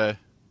 That.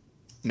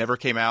 Never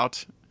came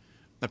out.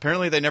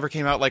 Apparently, they never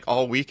came out like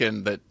all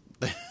weekend that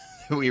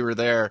we were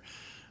there.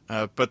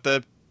 But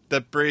the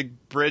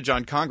big bridge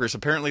on Congress,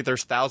 apparently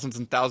there's thousands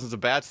and thousands of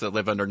bats that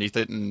live underneath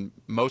it, and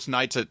most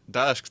nights at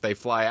dusk they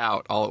fly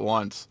out all at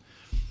once.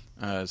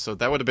 So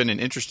that would have been an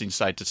interesting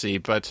sight to see.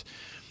 But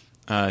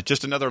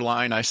just another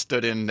line I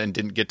stood in and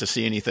didn't get to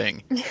see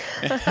anything.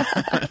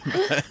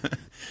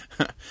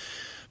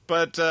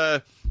 But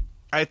I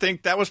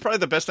think that was probably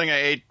the best thing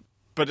I ate.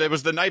 But it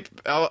was the night.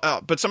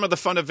 But some of the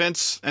fun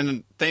events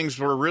and things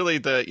were really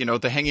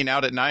the hanging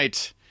out at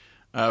night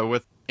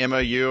with Emma,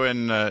 you,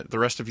 and the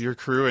rest of your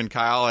crew, and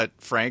Kyle at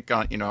Frank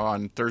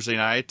on Thursday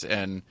night,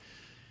 and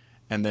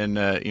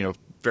then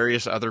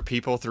various other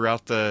people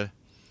throughout the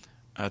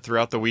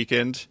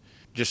weekend.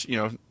 Just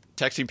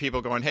texting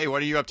people, going, "Hey,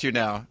 what are you up to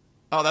now?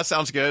 Oh, that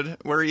sounds good.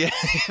 Where are you?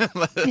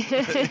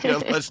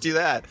 Let's do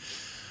that."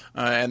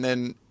 And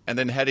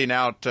then heading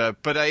out.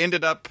 But I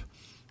ended up.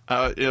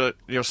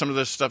 Some of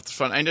this stuff is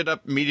fun. I ended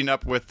up meeting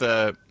up with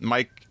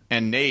Mike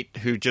and Nate,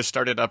 who just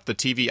started up the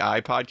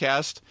TVI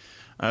podcast.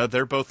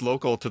 They're both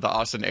local to the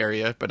Austin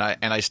area, but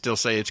I still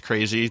say it's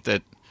crazy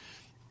that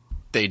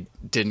they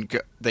didn't go,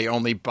 they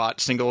only bought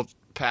single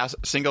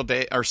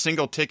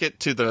ticket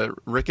to the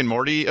Rick and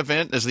Morty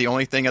event is the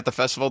only thing at the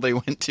festival they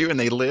went to, and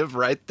they live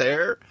right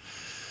there.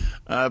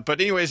 But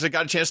anyways, I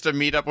got a chance to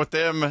meet up with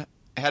them.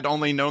 Had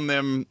only known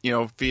them,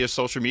 via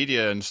social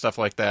media and stuff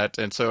like that,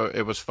 and so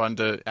it was fun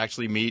to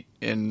actually meet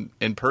in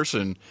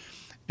person.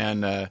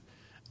 And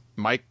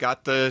Mike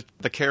got the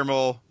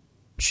caramel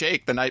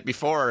shake the night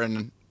before,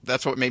 and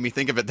that's what made me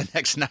think of it the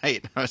next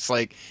night. I was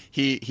like,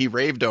 he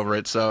raved over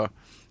it,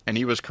 and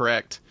he was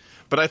correct.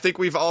 But I think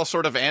we've all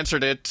sort of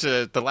answered it.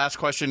 The last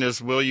question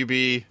is, will you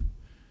be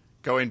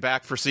going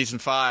back for season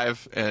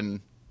 5? And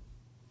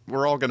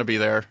we're all going to be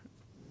there.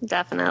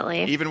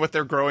 Definitely. Even with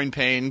their growing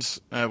pains,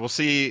 we'll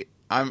see.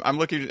 I'm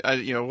looking.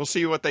 We'll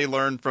see what they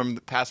learn from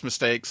past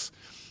mistakes.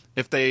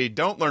 If they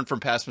don't learn from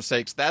past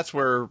mistakes, that's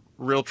where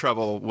real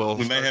trouble will.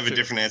 We might have a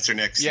different answer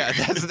next year.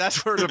 Yeah,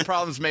 that's where the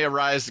problems may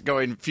arise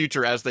going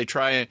future as they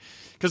try,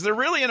 because they're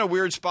really in a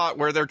weird spot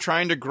where they're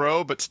trying to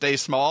grow but stay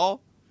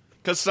small.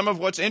 Because some of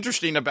what's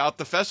interesting about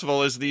the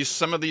festival is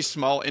some of these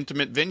small,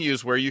 intimate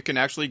venues where you can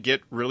actually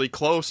get really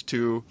close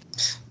to.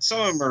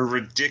 Some of them are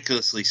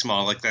ridiculously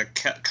small, like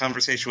that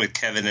conversation with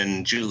Kevin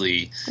and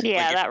Julie.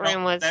 Yeah, that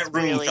room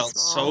really felt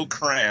small. so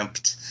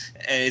cramped.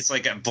 And it's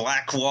like a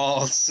black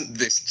walls,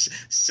 this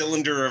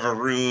cylinder of a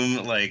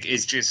room. Like,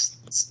 it's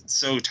just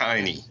so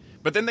tiny.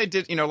 But then they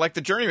did, like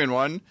the Journeyman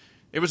one.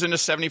 It was in a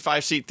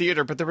 75-seat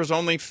theater, but there was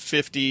only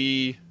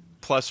 50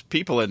 plus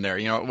people in there.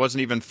 It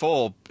wasn't even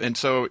full. And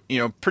so,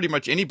 pretty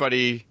much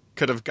anybody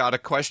could have got a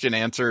question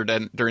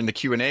answered during the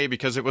Q&A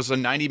because it was a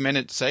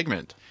 90-minute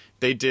segment.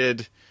 They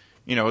did,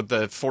 the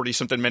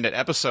 40-something minute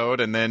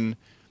episode, and then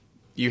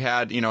you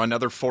had,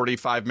 another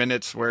 45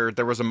 minutes where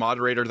there was a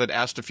moderator that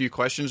asked a few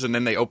questions, and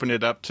then they opened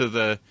it up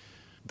to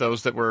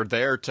those that were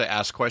there to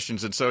ask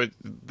questions. And so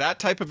that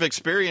type of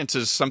experience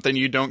is something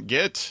you don't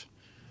get.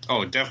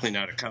 Oh, definitely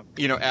not a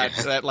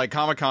Comic-Con. At like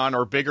Comic-Con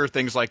or bigger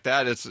things like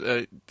that. It's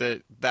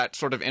that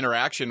sort of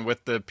interaction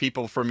with the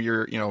people from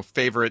your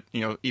favorite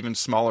even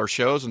smaller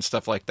shows and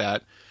stuff like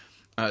that.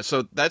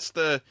 So that's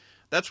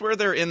where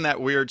they're in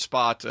that weird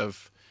spot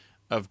of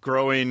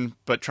growing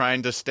but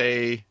trying to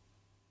stay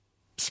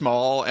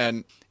small,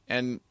 and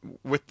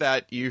with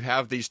that you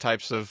have these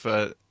types of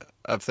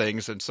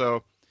things, and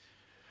so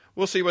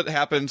we'll see what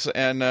happens.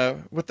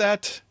 And with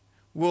that,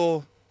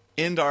 we'll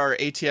end our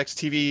ATX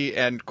TV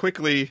and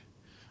quickly.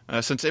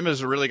 Since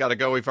Emma's really got to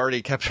go, we've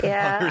already kept her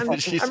longer than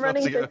she's I'm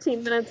running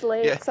 15 minutes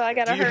late, so I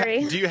gotta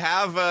hurry. Do you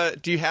have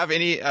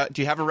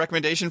a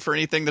recommendation for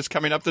anything that's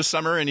coming up this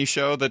summer? Any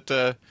show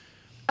that?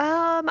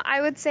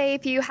 I would say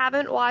if you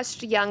haven't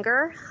watched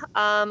Younger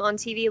on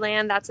TV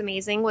Land, that's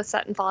amazing with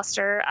Sutton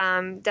Foster.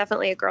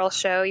 Definitely a girl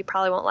show. You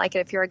probably won't like it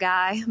if you're a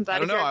guy. But I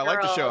don't know. I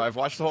like the show. I've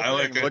watched the whole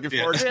thing. Looking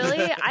forward to it.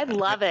 Really? I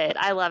love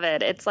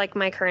it. It's like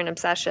my current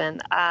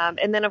obsession.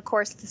 And then, of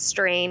course, The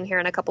Strain here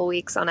in a couple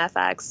weeks on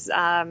FX.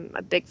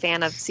 A big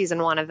fan of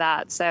season 1 of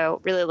that.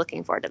 So really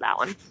looking forward to that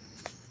one.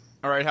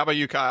 All right. How about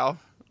you, Kyle?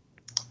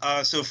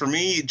 So for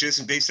me,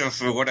 just based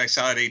off of what I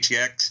saw at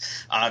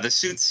ATX, the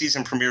Suits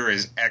season premiere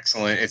is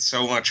excellent. It's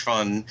so much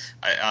fun.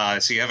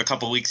 So you have a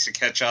couple weeks to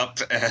catch up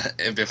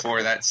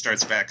before that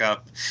starts back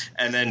up.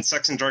 And then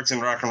Sex and Drugs and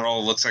Rock and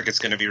Roll looks like it's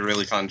going to be a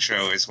really fun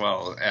show as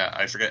well.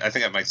 I forget. I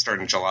think it might start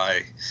in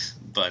July,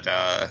 but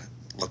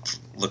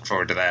look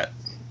forward to that.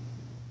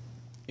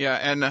 Yeah,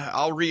 and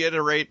I'll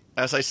reiterate,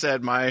 as I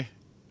said,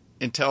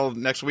 until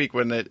next week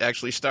when it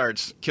actually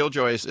starts,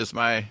 Killjoys is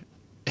my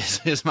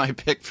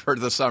pick for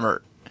the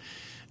summer.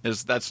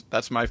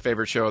 That's my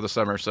favorite show of the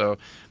summer. So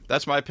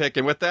that's my pick.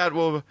 And with that,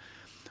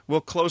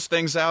 we'll close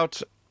things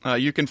out.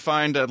 You can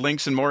find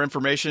links and more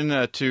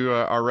information to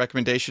our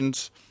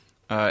recommendations,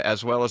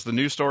 as well as the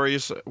news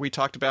stories we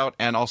talked about,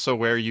 and also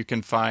where you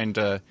can find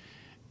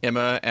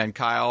Emma and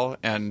Kyle.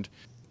 And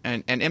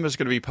Emma's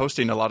going to be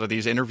posting a lot of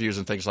these interviews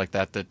and things like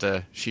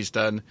that she's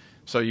done.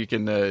 So you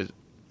can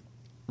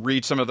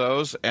read some of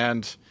those,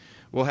 and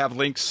we'll have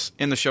links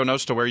in the show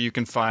notes to where you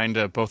can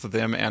find both of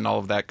them and all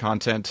of that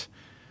content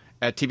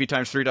at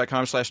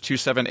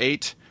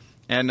tvtimes3.com/278.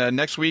 And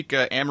next week,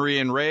 Anne-Marie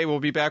and Ray will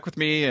be back with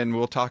me, and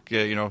we'll talk,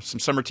 some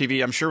summer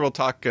TV. I'm sure we'll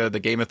talk the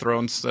Game of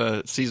Thrones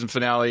season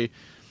finale.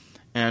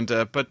 And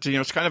but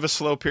it's kind of a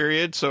slow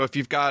period, so if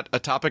you've got a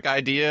topic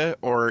idea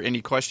or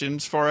any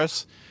questions for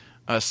us,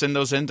 send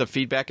those in to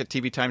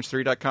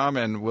feedback@tvtimes3.com,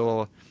 and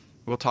we'll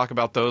talk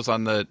about those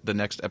on the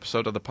next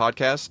episode of the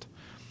podcast.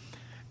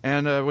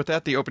 And with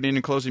that, the opening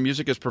and closing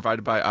music is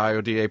provided by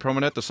IODA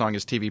Promonet. The song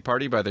is TV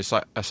Party by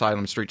the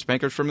Asylum Street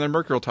Spankers from their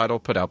Mercurial title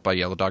put out by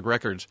Yellow Dog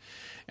Records.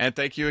 And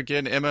thank you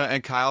again, Emma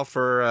and Kyle,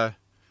 for,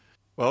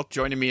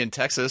 joining me in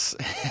Texas.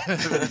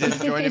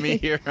 Joining me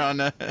here on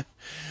the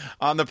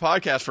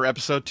podcast for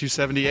episode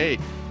 278.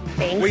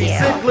 Thank you. We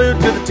sit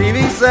glued to the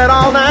TV set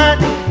all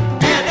night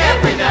And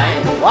every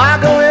day, Why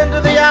go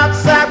into the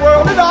outside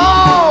world at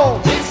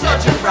all? it's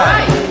such a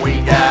fright. We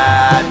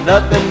got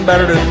nothing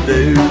better to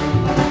do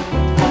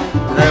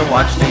than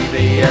watch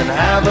TV and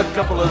have a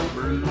couple of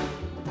brews.